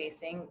are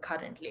facing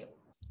currently.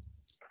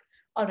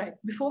 All right,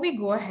 before we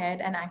go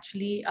ahead and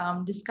actually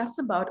discuss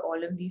about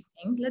all of these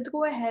things, let's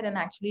go ahead and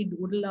actually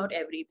doodle out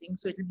everything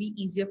so it'll be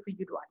easier for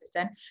you to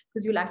understand,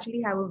 because you'll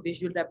actually have a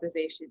visual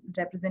representation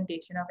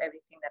of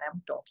everything that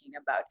I'm talking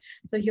about.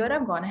 So here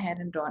I've gone ahead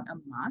and drawn a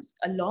mask.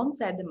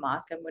 Alongside the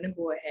mask, I'm going to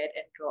go ahead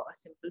and draw a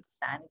simple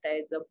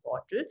sanitizer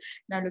bottle.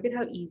 Now look at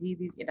how easy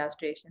these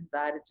illustrations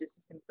are. It's just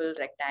a simple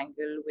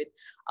rectangle with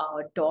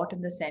a dot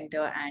in the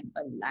center and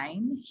a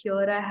line.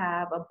 Here I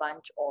have a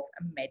bunch of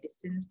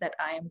medicines that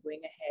I am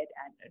going ahead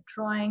and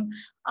drawing.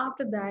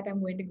 After that, I'm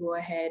going to go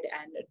ahead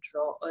and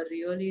draw a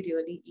really,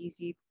 really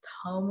easy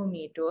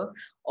thermometer,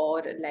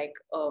 or like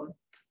a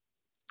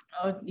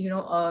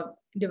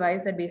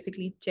device that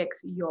basically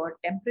checks your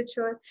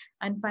temperature.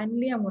 And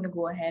finally, I'm going to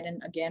go ahead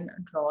and again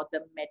draw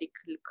the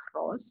medical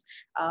cross,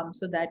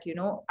 so that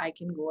I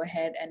can go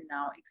ahead and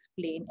now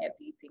explain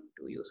everything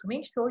to you. So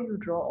make sure you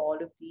draw all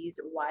of these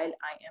while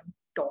I am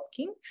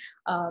talking.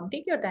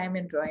 Take your time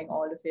in drawing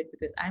all of it,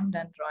 because I'm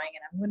done drawing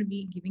and I'm going to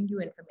be giving you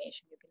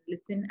information. You can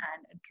listen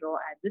and draw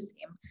at the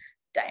same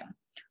time.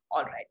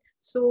 All right.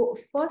 So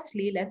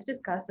firstly, let's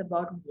discuss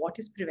about what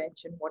is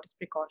prevention, what is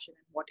precaution,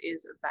 and what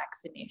is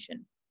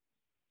vaccination.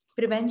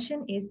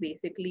 Prevention is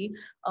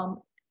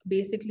um,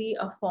 basically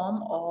a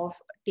form of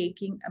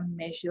taking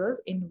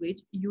measures in which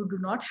you do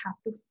not have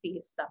to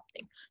face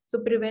something. So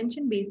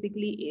prevention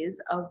basically is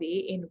a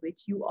way in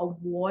which you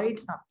avoid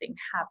something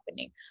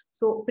happening.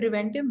 So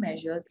preventive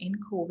measures in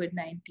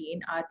COVID-19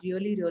 are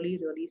really, really,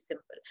 really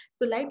simple.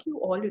 So like you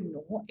all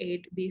know,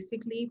 it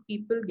basically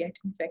people get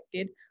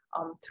infected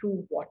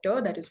through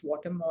water, that is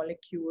water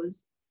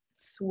molecules,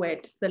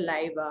 sweat,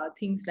 saliva,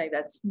 things like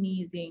that,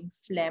 sneezing,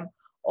 phlegm,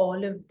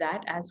 all of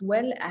that, as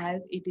well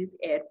as it is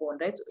airborne,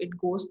 right? So it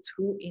goes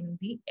through in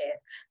the air.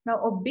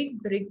 Now a big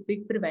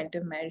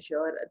preventive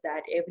measure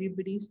that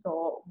everybody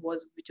saw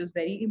was, which was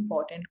very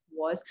important,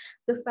 was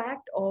the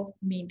fact of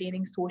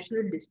maintaining social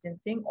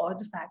distancing or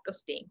the fact of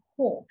staying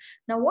home.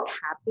 Now what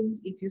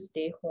happens if you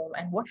stay home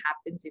and what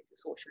happens if you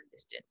social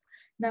distance?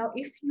 Now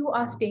if you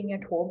are staying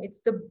at home,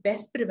 it's the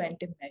best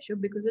preventive measure,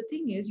 because the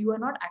thing is you are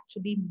not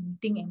actually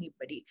meeting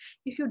anybody.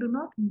 If you do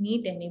not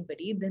meet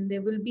anybody, then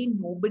there will be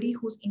nobody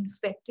who's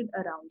infected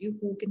around you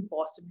who can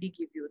possibly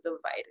give you the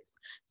virus.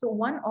 So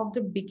one of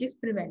the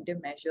biggest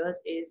preventive measures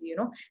is,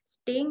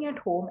 staying at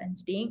home and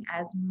staying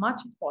as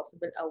much as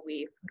possible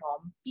away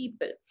from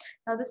people.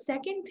 Now the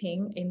second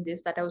thing in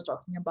this that I was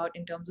talking about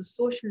in terms of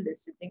social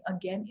distancing,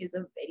 again, is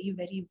a very,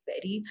 very,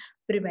 very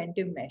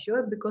preventive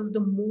measure, because the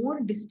more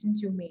distance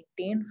you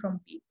maintain from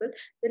people,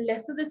 the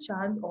lesser the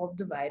chance of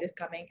the virus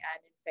coming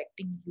and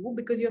infecting you,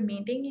 because you're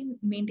maintaining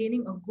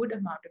a good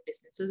amount of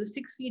distance. So the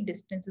 6 feet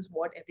distance is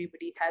what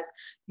everybody has,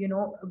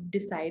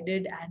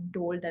 decided and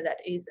told that that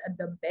is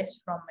the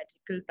best from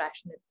medical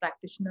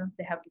practitioners.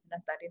 They have given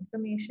us that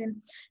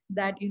information,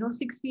 that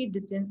 6 feet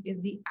distance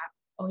is the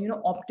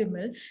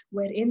optimal,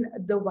 wherein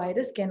the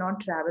virus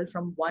cannot travel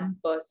from one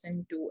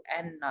person to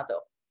another.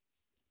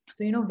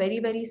 So very,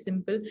 very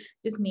simple,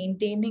 just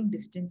maintaining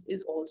distance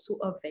is also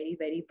a very,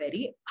 very,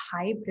 very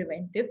high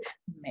preventive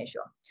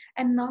measure.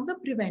 Another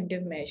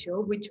preventive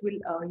measure, which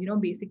will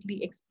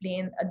basically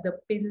explain the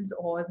pills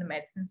or the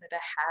medicines that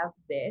I have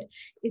there,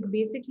 is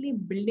basically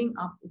building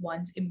up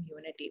one's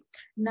immunity.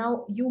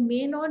 Now you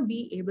may not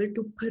be able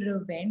to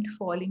prevent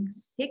falling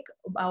sick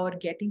or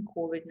getting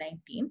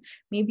COVID-19.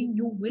 Maybe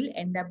you will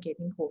end up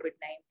getting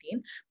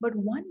COVID-19, but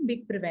one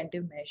big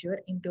preventive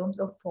measure in terms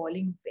of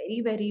falling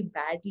very, very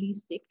badly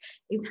sick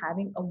is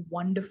having a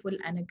wonderful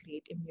and a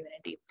great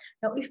immunity.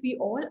 Now, if we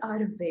all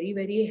are very,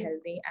 very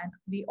healthy and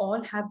we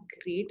all have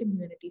great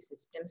immunity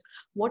systems,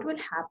 what will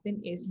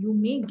happen is you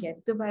may get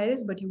the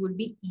virus, but you will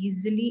be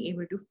easily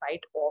able to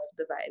fight off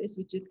the virus,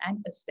 which is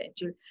an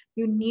essential.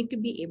 You need to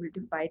be able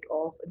to fight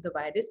off the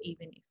virus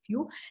even if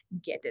you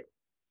get it.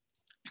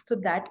 So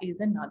that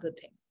is another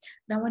thing.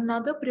 Now,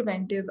 another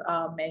preventive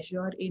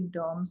measure in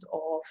terms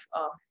of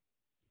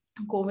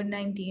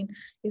COVID-19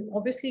 is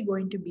obviously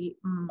going to be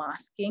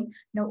masking.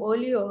 Now,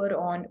 earlier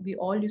on, we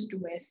all used to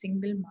wear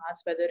single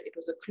mask, whether it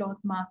was a cloth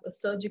mask, a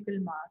surgical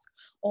mask,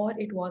 or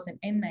it was an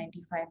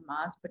N95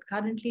 mask. But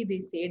currently, they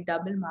say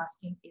double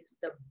masking is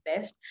the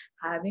best.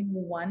 Having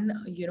one,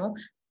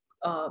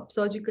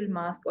 surgical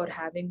mask or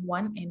having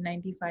one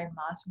N95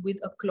 mask with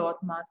a cloth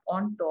mask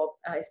on top,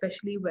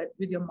 especially with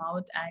your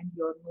mouth and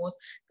your nose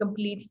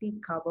completely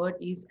covered,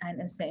 is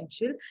an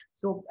essential.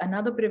 So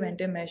another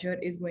preventive measure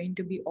is going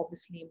to be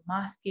obviously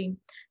masking.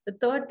 The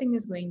third thing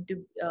is going to,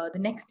 the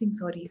next thing,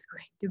 sorry, is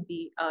going to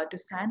be to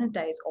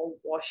sanitize or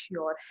wash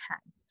your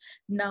hands.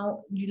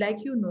 Now,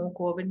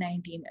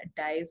 COVID-19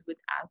 dies with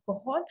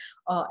alcohol,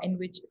 in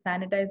which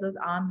sanitizers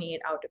are made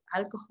out of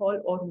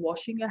alcohol, or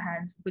washing your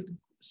hands with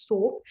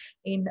soap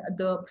in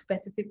the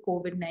specific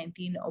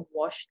COVID-19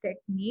 wash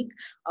technique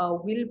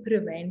will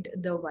prevent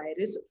the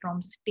virus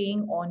from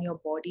staying on your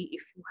body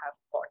if you have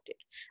got it.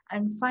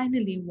 And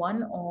finally,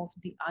 one of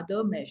the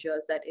other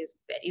measures that is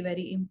very,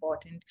 very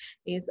important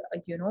is,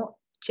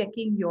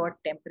 checking your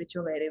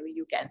temperature wherever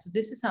you can. So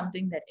this is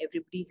something that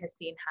everybody has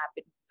seen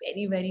happen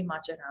very, very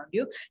much around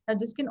you. Now,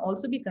 this can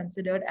also be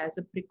considered as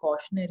a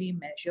precautionary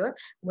measure,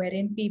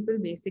 wherein people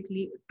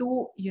basically,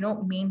 to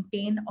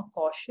maintain a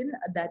caution,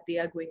 that they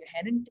are going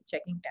ahead and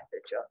checking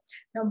temperature.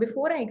 Now,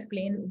 before I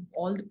explain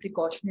all the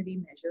precautionary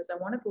measures, I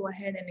want to go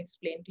ahead and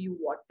explain to you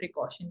what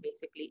precaution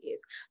basically is.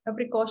 Now,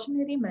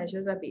 precautionary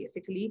measures are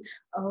basically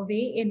a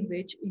way in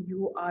which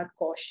you are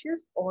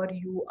cautious, or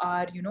you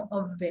are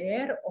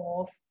aware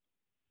of,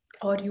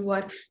 or you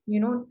are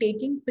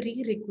taking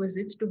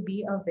prerequisites to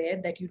be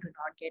aware that you do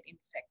not get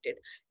infected.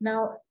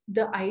 Now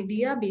the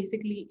idea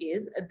basically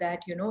is that,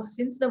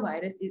 since the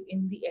virus is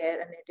in the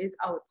air and it is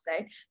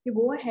outside, you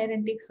go ahead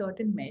and take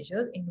certain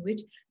measures in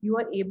which you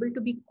are able to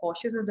be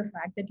cautious of the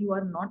fact that you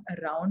are not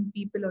around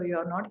people, or you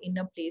are not in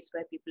a place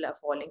where people are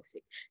falling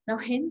sick. Now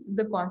hence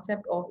the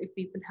concept of, if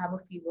people have a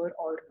fever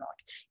or not.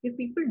 If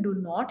people do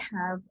not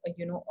have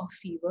a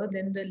fever,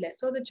 then the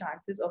lesser the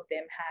chances of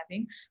them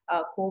having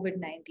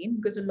COVID-19,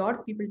 because a lot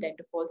of people tend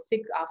to fall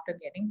sick after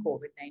getting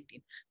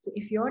COVID-19. So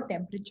if your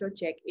temperature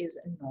check is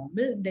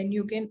normal, then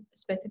you can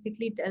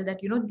specifically tell that,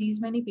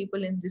 these many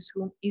people in this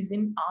room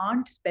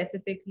aren't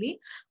specifically,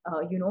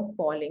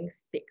 falling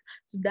sick.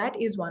 So that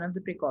is one of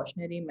the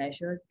precautionary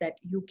measures that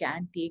you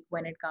can take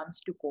when it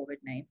comes to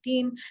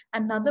COVID-19.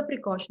 Another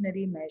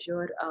precautionary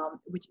measure,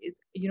 which is,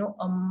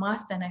 a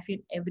must, and I feel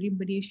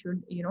everybody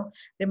should,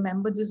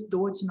 remember this,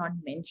 though it's not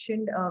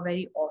mentioned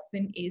very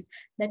often, is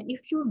that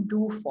if you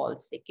do fall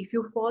sick, if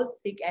you fall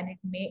sick and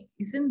it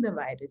isn't the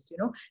virus,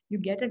 you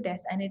get a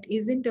test and it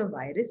isn't a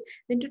virus,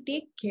 then to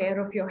take care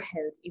of your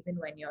health even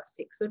when you're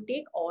sick. So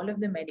take all of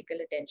the medical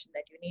attention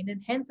that you need,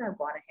 and hence I've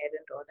gone ahead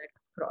and draw that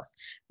cross.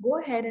 Go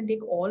ahead and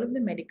take all of the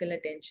medical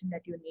attention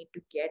that you need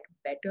to get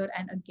better,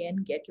 and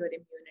again get your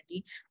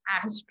immunity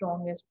as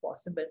strong as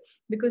possible,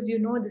 because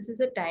this is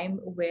a time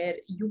where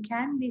you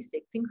can be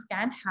sick, things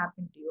can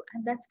happen to you,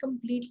 and that's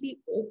completely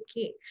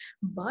okay.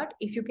 But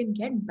if you can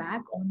get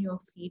back on your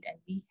feet and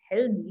be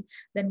healthy,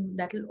 then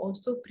that will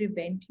also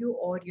prevent you,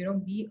 or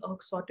be a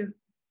sort of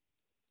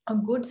a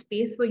good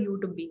space for you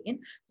to be in,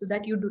 so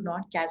that you do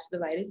not catch the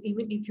virus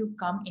even if you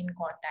come in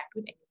contact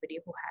with anybody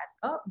who has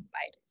a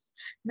virus.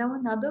 Now,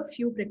 another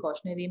few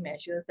precautionary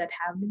measures that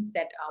have been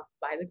set up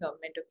by the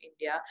government of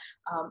India,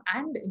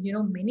 and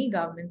many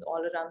governments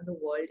all around the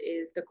world,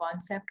 is the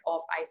concept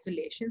of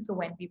isolation. So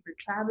when people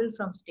travel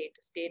from state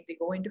to state, they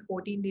go into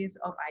 14 days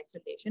of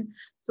isolation,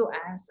 so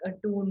as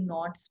to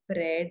not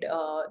spread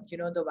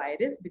the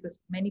virus, because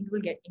many people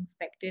get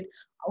infected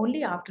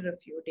only after a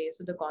few days.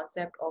 So the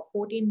concept of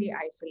 14-day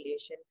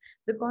isolation,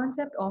 the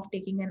concept of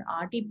taking an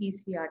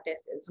RT-PCR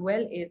test as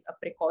well is a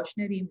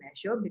precautionary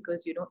measure,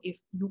 because if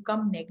you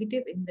come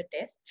negative in the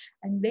test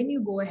and then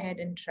you go ahead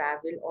and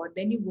travel, or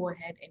then you go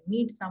ahead and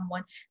meet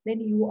someone, then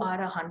you are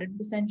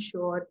 100%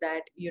 sure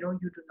that you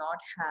do not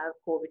have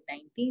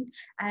COVID-19,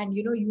 and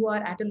you are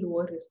at a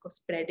lower risk of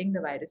spreading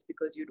the virus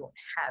because you don't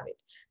have it.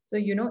 So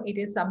it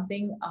is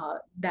something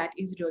that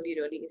is really,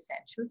 really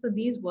essential. So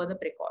these were the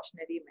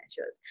precautionary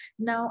measures.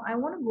 Now, I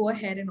want to go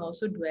ahead and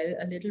also dwell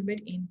a little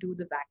bit into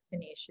the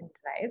vaccination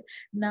drive.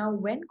 Now,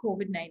 when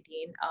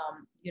COVID-19,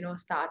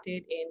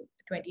 started in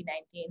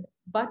 2019,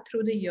 but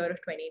through the year of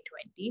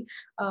 2020,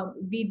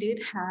 we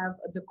did have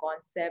the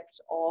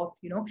concepts of,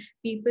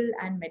 people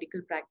and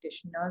medical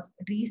practitioners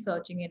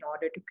researching in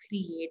order to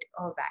create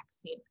a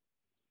vaccine.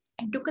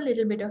 It took a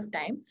little bit of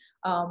time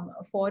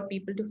for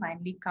people to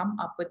finally come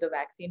up with the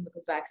vaccine,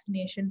 because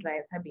vaccination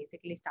drives have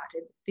basically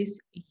started this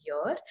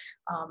year,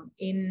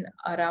 in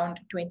around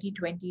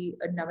 2020,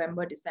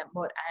 November,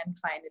 December, and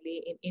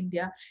finally in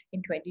India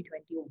in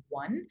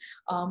 2021.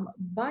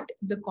 But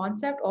the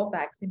concept of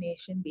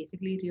vaccination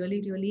basically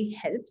really, really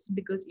helps,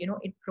 because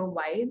it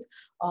provides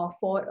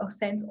for a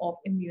sense of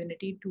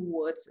immunity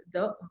towards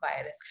the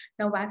virus.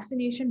 Now,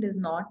 vaccination does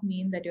not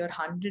mean that you're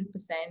 100%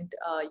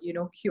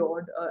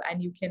 cured,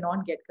 and you cannot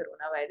get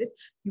coronavirus.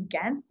 You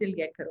can still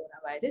get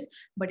coronavirus,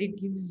 but it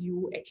gives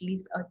you at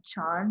least a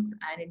chance,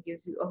 and it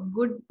gives you a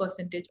good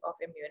percentage of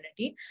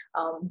immunity,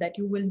 that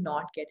you will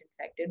not get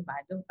infected by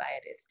the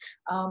virus.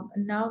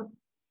 Now,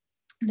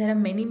 there are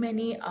many,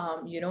 many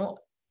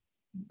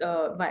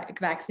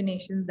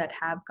vaccinations that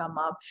have come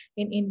up.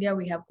 In India,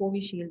 we have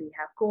Covishield, we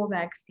have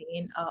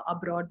Covaxin.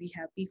 Abroad, we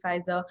have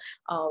Pfizer,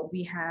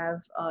 we have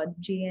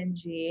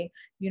J&J.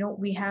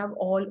 We have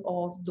all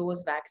of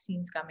those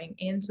vaccines coming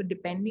in. So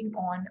depending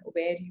on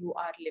where you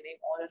are living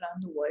all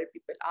around the world,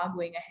 people are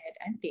going ahead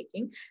and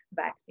taking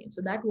vaccines.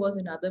 So that was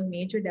another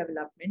major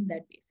development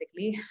that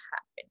basically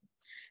happened.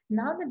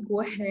 Now let's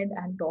go ahead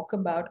and talk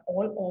about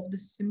all of the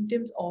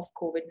symptoms of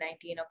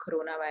COVID-19 or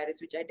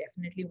coronavirus, which I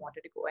definitely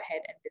wanted to go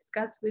ahead and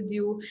discuss with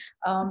you.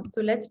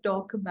 So let's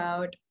talk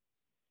about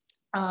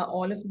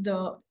all of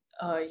the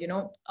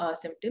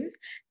symptoms.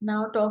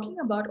 Now, talking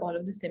about all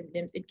of the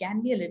symptoms, it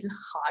can be a little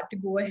hard to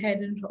go ahead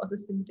and draw the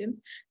symptoms.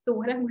 So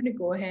what I'm going to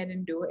go ahead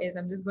and do is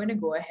I'm just going to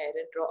go ahead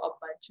and draw a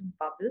bunch of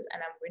bubbles,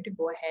 and I'm going to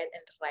go ahead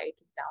and write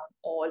down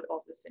all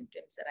of the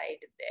symptoms right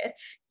there,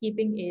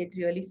 keeping it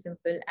really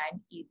simple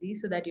and easy,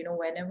 so that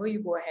whenever you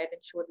go ahead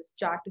and show this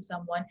chart to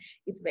someone,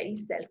 it's very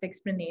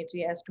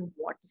self-explanatory as to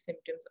what the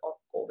symptoms of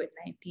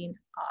COVID-19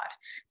 are.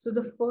 So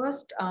the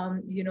first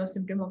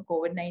symptom of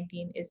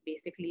COVID-19 is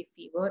basically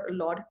fever. A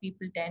lot of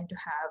people tend to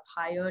have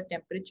higher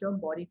temperature,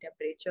 body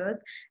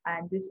temperatures,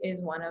 and this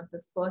is one of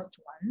the first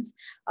ones.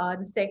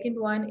 The second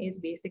one is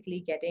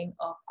basically getting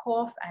a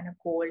cough and a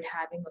cold,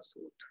 having a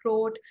sore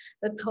throat.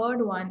 The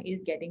third one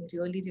is getting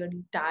really,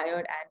 really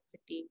tired and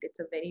fatigued. It's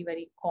a very,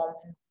 very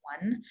common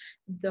one.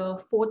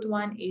 The fourth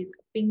one is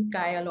pink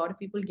eye. A lot of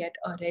people get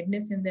a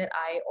redness in their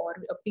eye or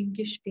a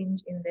pinkish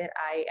tinge in their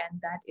eye,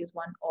 and that is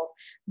one of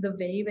the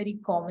very, very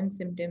common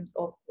symptoms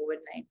of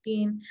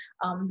COVID-19.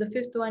 The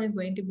fifth one is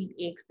going to be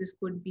aches. This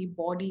could be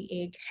body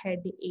ache,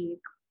 headache,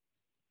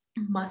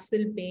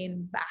 muscle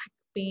pain, back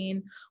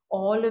pain.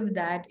 All of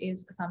that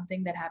is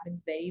something that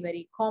happens very,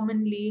 very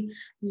commonly.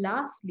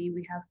 Lastly,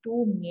 we have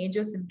two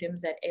major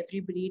symptoms that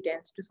everybody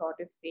tends to sort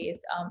of face,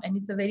 and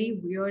it's a very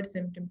weird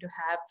symptom to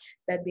have,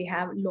 that they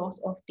have loss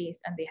of taste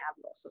and they have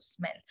loss of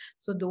smell.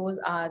 So those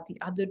are the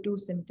other two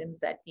symptoms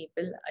that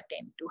people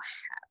tend to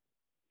have.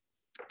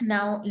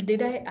 Now,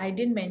 I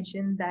did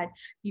mention that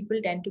people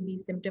tend to be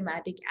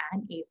symptomatic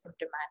and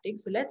asymptomatic.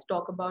 So let's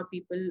talk about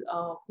people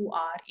who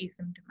are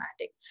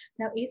asymptomatic.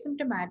 Now,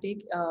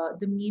 asymptomatic,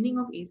 the meaning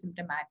of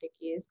asymptomatic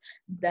is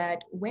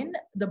that when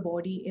the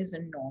body is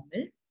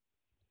normal,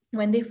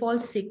 when they fall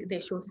sick,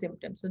 they show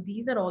symptoms. So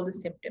these are all the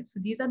symptoms. So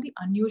these are the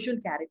unusual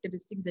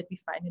characteristics that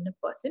we find in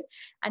a person,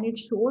 and it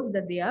shows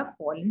that they are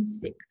fallen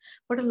sick.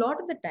 But a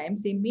lot of the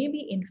times they may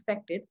be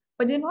infected,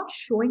 but they're not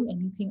showing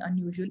anything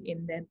unusual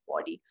in their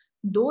body.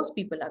 Those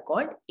people are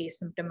called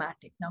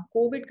asymptomatic. Now,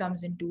 COVID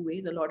comes in two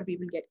ways. A lot of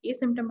people get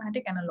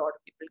asymptomatic and a lot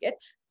of people get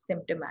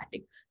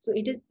symptomatic. So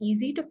it is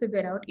easy to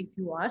figure out if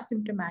you are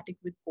symptomatic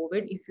with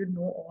COVID, if you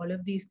know all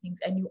of these things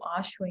and you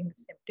are showing the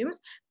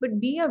symptoms. But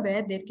be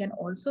aware there can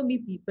also be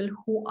people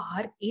who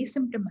are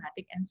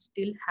asymptomatic and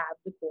still have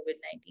the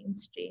COVID-19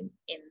 strain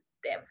in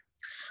them.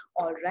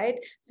 All right.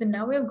 So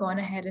now we've gone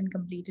ahead and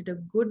completed a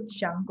good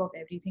chunk of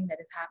everything that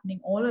is happening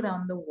all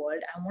around the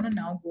world. I want to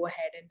now go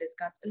ahead and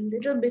discuss a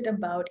little bit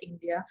about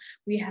India.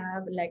 We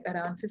have like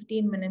around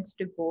 15 minutes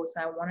to go.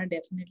 So I want to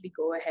definitely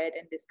go ahead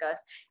and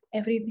discuss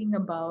everything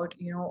about,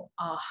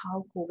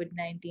 how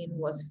COVID-19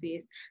 was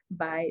faced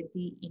by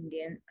the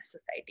Indian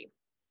society.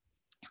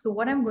 So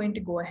what I'm going to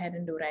go ahead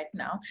and do right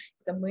now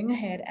is I'm going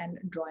ahead and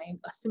drawing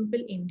a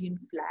simple Indian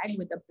flag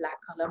with a black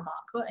color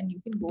marker, and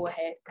you can go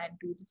ahead and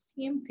do the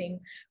same thing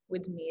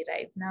with me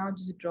right now.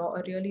 Just draw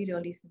a really,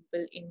 really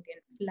simple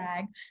Indian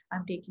flag.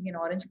 I'm taking an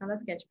orange color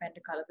sketch pen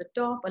to color the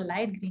top, a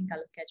light green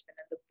color sketch pen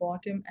at the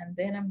bottom, and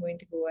then I'm going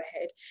to go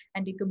ahead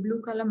and take a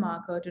blue color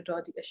marker to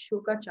draw the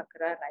Ashoka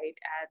Chakra right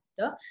at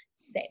the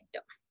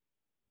center.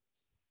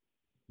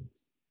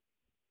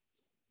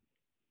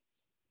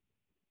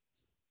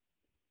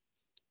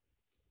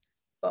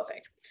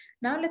 Perfect.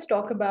 Now let's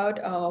talk about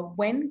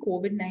when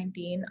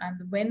COVID-19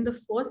 and when the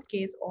first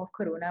case of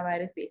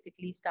coronavirus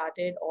basically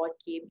started or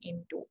came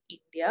into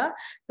India.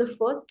 The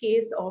first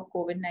case of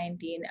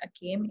COVID-19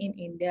 came in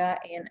India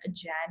in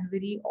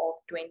January of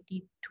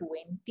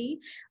 2020.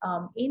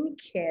 In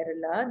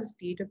Kerala, the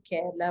state of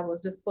Kerala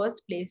was the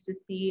first place to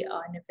see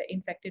an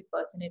infected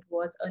person. It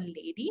was a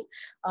lady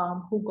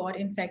who got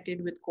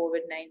infected with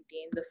COVID-19,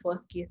 the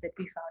first case that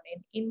we found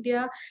in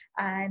India.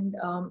 And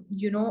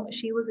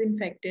she was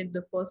infected,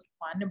 the first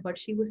one, but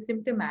she was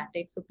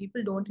symptomatic, so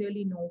people don't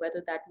really know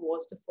whether that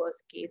was the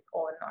first case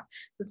or not.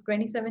 It was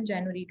 27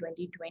 January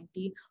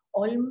 2020,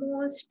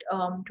 almost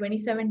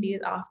 27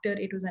 days after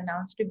it was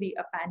announced to be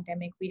a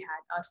pandemic. We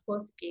had our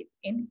first case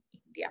in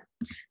India.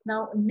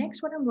 Now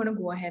next, what I'm going to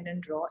go ahead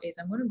and draw is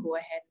I'm going to go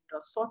ahead and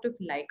draw sort of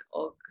like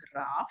a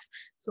graph.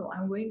 So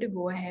I'm going to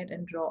go ahead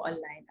and draw a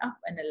line up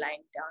and a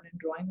line down and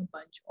drawing a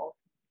bunch of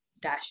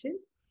dashes,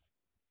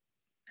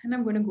 and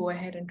I'm going to go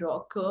ahead and draw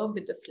a curve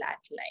with a flat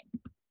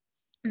line.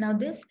 Now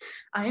this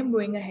I am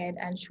going ahead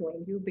and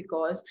showing you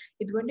because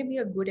it's going to be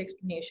a good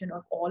explanation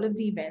of all of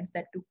the events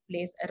that took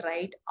place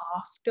right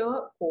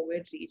after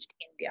COVID reached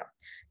India.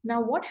 Now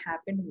what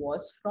happened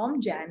was from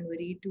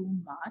January to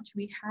March,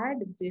 we had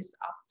this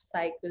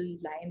upcycle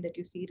line that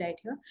you see right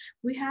here.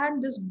 We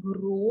had this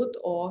growth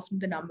of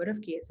the number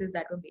of cases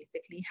that were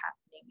basically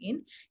happening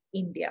in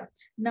India.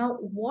 Now,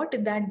 what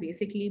that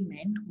basically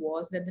meant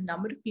was that the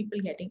number of people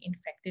getting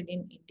infected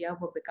in India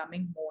were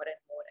becoming more and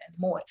more and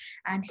more.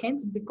 And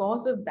hence,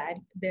 because of that,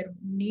 there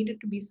needed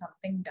to be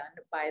something done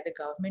by the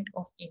government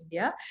of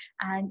India.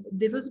 And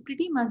there was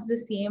pretty much the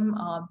same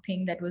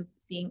thing that was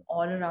seen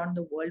all around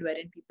the world,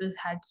 wherein people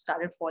had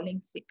started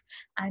falling sick.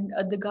 And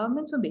the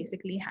governments were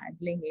basically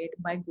handling it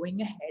by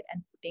going ahead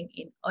and putting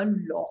in a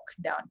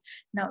lockdown.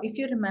 Now, if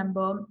you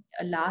remember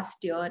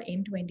last year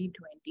in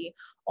 2020,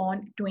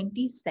 on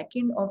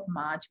 22nd of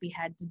March, we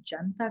had the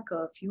Janta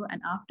curfew,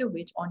 and after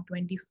which on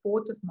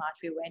 24th of March,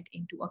 we went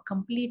into a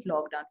complete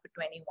lockdown for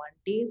 21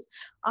 days,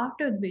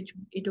 after which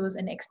it was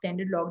an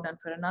extended lockdown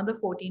for another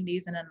 14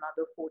 days and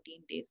another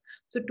 14 days.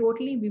 So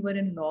totally, we were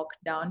in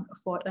lockdown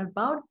for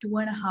about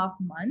 2.5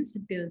 months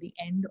till the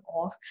end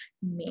of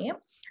May.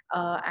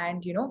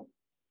 And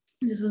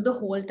this was the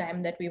whole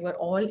time that we were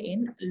all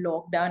in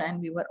lockdown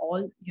and we were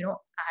all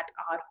at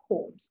our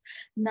homes.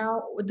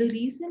 Now the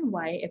reason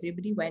why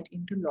everybody went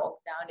into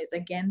lockdown is,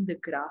 again, the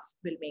graph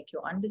will make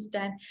you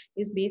understand,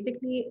 is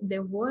basically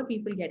there were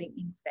people getting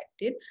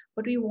infected,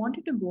 but we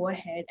wanted to go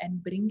ahead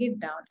and bring it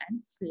down and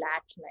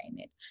flatline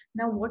it.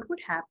 Now what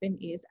would happen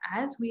is,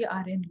 as we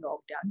are in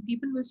lockdown,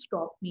 people will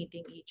stop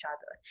meeting each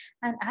other,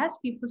 and as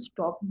people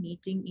stop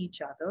meeting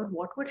each other,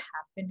 what would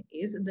happen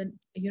is the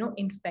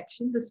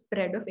infection, the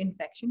spread of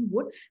infection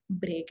would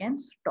break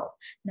and stop.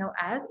 Now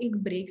as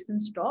it breaks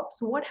and stops,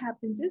 what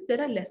happens happens is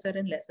there are lesser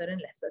and lesser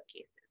and lesser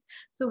cases.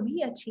 So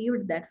we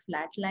achieved that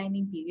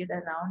flatlining period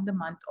around the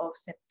month of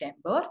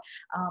September,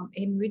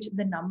 in which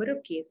the number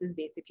of cases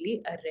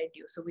basically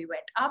reduced. So we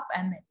went up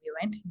and then we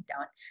went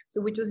down.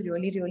 So which was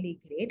really, really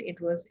great.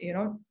 It was,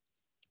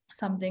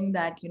 something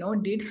that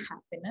did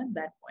happen at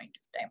that point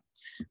of time.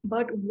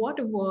 But what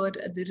were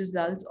the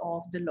results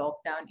of the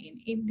lockdown in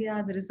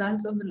India? The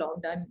results of the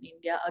lockdown in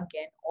India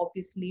again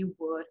obviously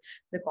were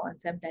the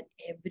concept that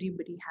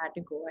everybody had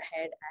to go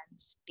ahead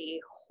and stay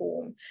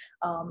home.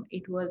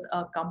 It was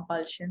a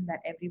compulsion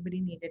that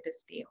everybody needed to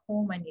stay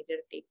home and needed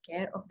to take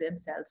care of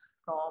themselves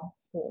from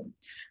home.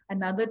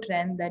 Another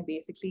trend that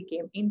basically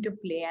came into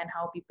play and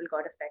how people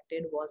got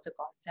affected was the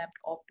concept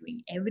of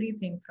doing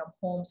everything from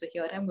home. So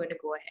here I'm going to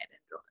go ahead and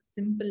draw a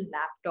simple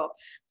laptop,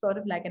 sort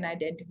of like an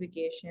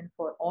identification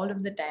for all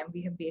of the time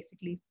we have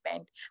basically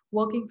spent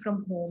working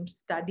from home,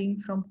 studying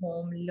from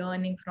home,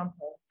 learning from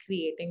home,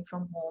 creating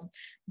from home,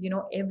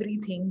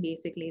 everything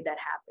basically that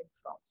happened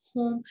from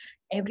home.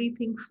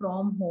 Everything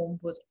from home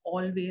was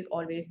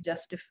always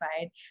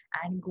justified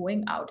and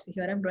going out. So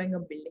here I'm drawing a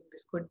building.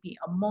 This could be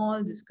a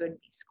mall, this could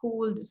be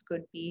school, this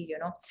could be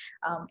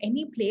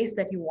any place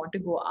that you want to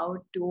go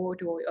out to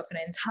a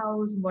friend's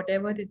house,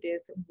 whatever it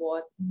is,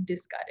 was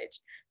discouraged.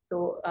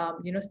 So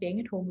staying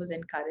at home was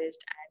encouraged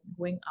and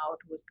going out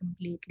was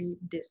completely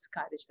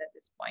discouraged at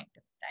this point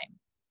of time.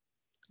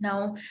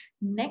 Now,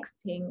 next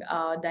thing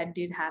that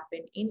did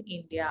happen in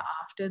India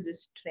after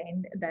this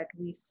trend that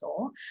we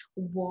saw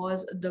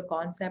was the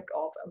concept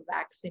of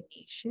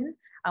vaccination.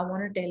 I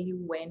want to tell you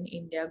when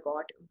India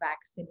got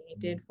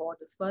vaccinated for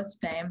the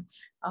first time.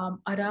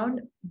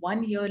 Around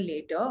 1 year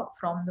later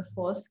from the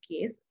first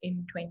case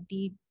in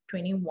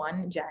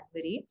 2021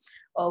 January,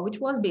 which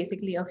was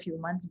basically a few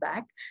months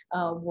back,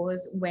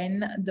 was when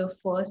the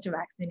first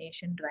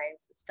vaccination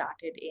drives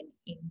started in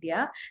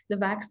India. The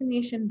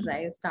vaccination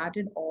drive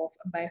started off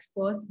by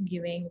first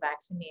giving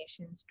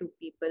vaccinations to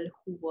people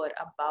who were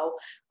above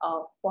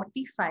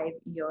 45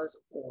 years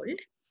old.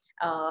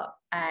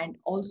 And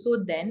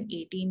also then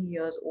 18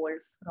 years old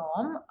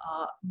from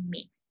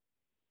May.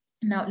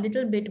 Now, a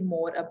little bit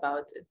more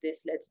about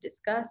this, let's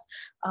discuss.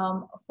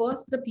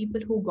 First, the people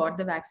who got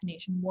the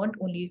vaccination weren't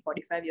only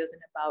 45 years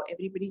and above.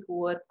 Everybody who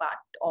were part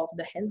of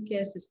the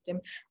healthcare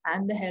system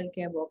and the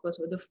healthcare workers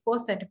were the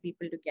first set of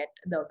people to get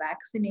the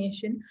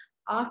vaccination.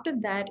 After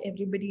that,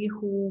 everybody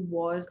who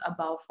was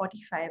above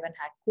 45 and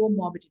had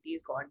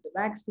comorbidities got the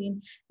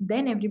vaccine.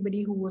 Then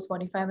everybody who was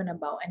 45 and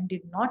above and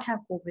did not have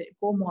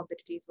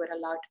comorbidities were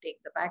allowed to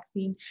take the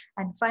vaccine.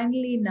 And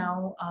finally,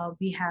 now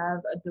we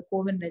have the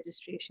COVID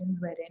registrations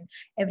wherein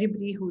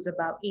everybody who's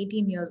about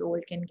 18 years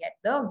old can get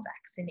the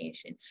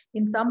vaccination.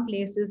 In some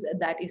places,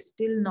 that is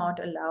still not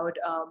allowed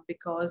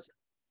because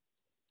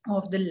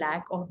of the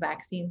lack of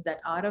vaccines that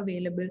are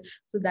available.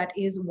 So that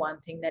is one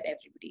thing that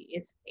everybody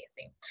is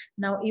facing.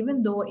 Now,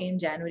 even though in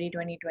January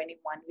 2021,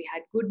 we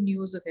had good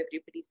news of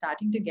everybody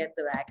starting to get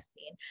the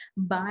vaccine,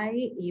 by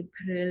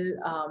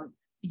April,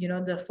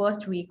 the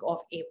first week of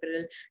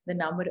April, the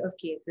number of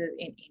cases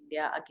in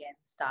India again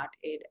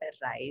started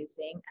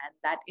rising, and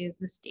that is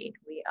the state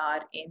we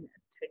are in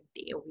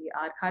today. We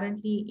are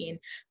currently in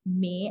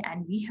May,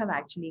 and we have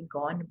actually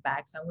gone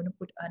back. So I'm going to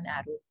put an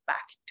arrow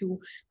back to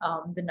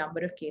the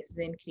number of cases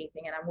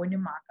increasing, and I'm going to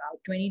mark out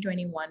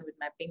 2021 with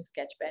my pink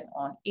sketch pen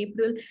on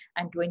April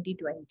and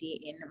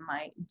 2020 in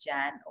my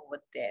Jan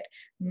over there.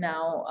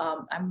 Now,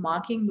 I'm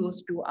marking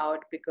those two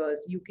out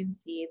because you can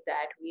see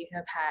that we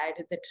have had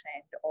the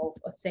trend of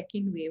a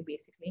second wave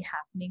basically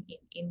happening in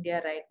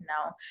India right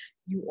now.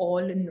 You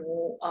all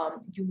know,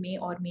 you may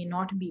or may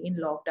not be in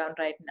lockdown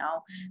right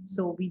now.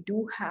 So we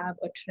do have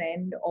a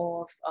trend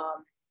of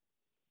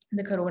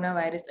the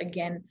coronavirus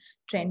again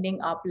trending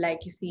up,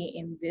 like you see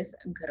in this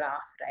graph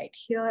right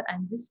here,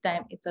 and this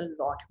time it's a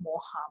lot more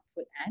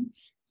harmful and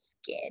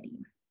scary.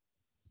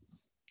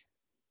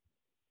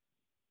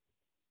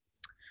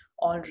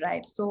 All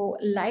right, so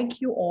like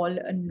you all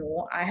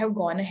know, I have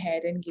gone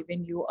ahead and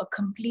given you a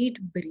complete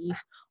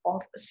brief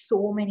of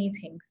so many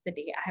things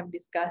today. I have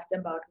discussed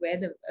about where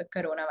the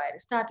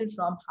coronavirus started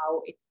from,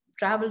 how it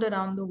traveled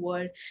around the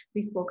world.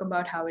 We spoke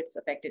about how it's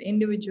affected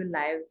individual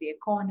lives, the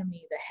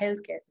economy, the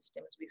healthcare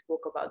systems. We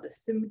spoke about the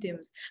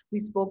symptoms.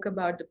 We spoke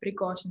about the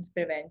precautions,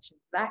 prevention,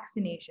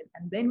 vaccination,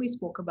 and then we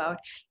spoke about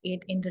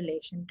it in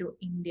relation to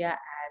India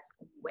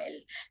as well.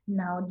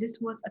 Now, this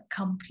was a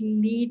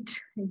complete,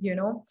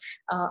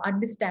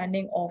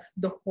 understanding of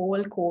the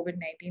whole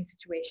COVID-19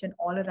 situation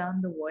all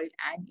around the world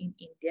and in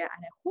India.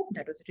 And I hope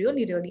that was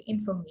really, really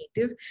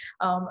informative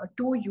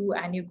to you,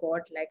 and you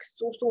got like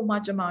so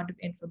much amount of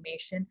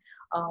information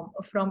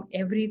from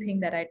everything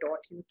that I taught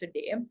you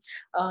today.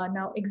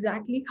 Now,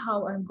 exactly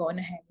how I've gone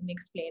ahead and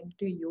explained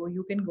to you,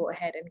 you can go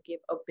ahead and give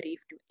a brief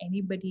to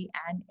anybody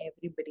and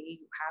everybody.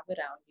 You have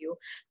around you,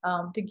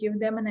 to give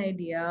them an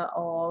idea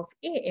of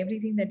A,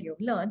 everything that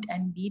you've learned,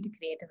 and B, to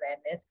create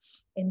awareness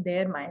in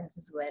their minds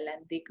as well.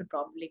 And they could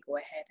probably go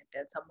ahead and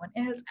tell someone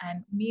else,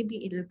 and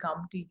maybe it'll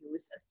come to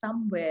use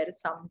somewhere,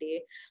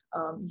 someday,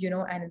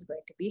 and it's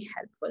going to be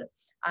helpful.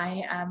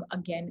 I am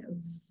again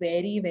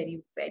very,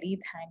 very, very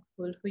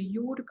thankful for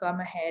you to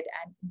come ahead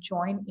and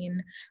join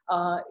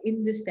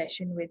in this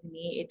session with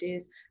me. It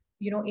is,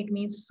 it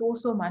means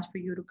so much for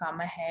you to come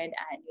ahead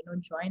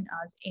and join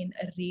us in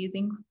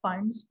raising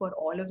funds for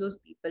all of those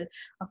people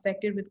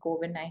affected with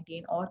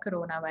COVID-19 or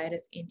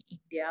coronavirus in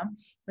India.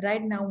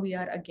 Right now we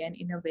are again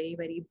in a very,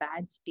 very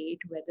bad state,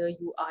 whether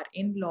you are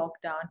in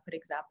lockdown, for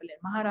example, in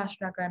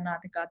Maharashtra,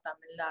 Karnataka,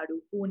 Tamil Nadu,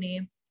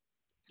 Pune,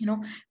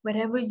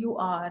 wherever you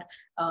are,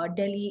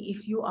 Delhi,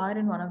 if you are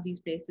in one of these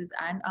places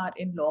and are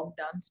in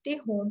lockdown, stay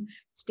home,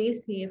 stay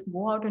safe,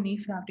 go out only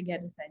if you have to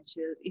get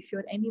essentials. If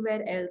you're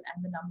anywhere else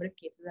and the number of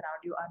cases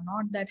around you are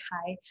not that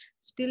high,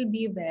 still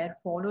be aware,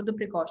 follow the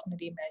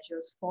precautionary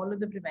measures, follow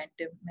the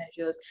preventive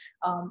measures.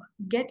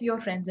 Get your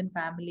friends and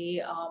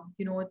family,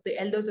 the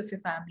elders of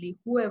your family,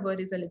 whoever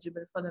is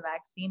eligible for the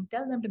vaccine,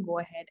 tell them to go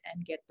ahead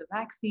and get the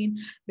vaccine,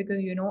 because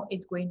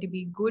it's going to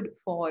be good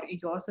for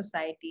your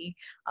society,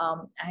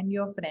 and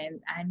your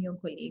friends and your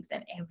colleagues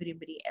and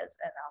everybody else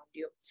around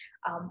you.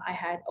 I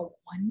had a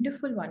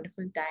wonderful,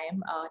 wonderful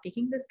time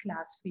taking this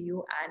class for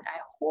you, and I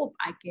hope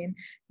I can,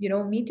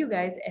 meet you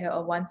guys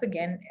once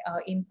again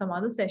in some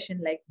other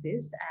session like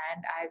this,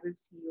 and I will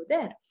see you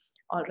there.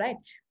 All right.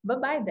 Bye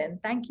bye then.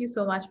 Thank you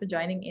so much for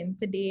joining in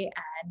today,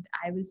 and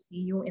I will see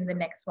you in the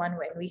next one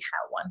when we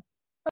have one.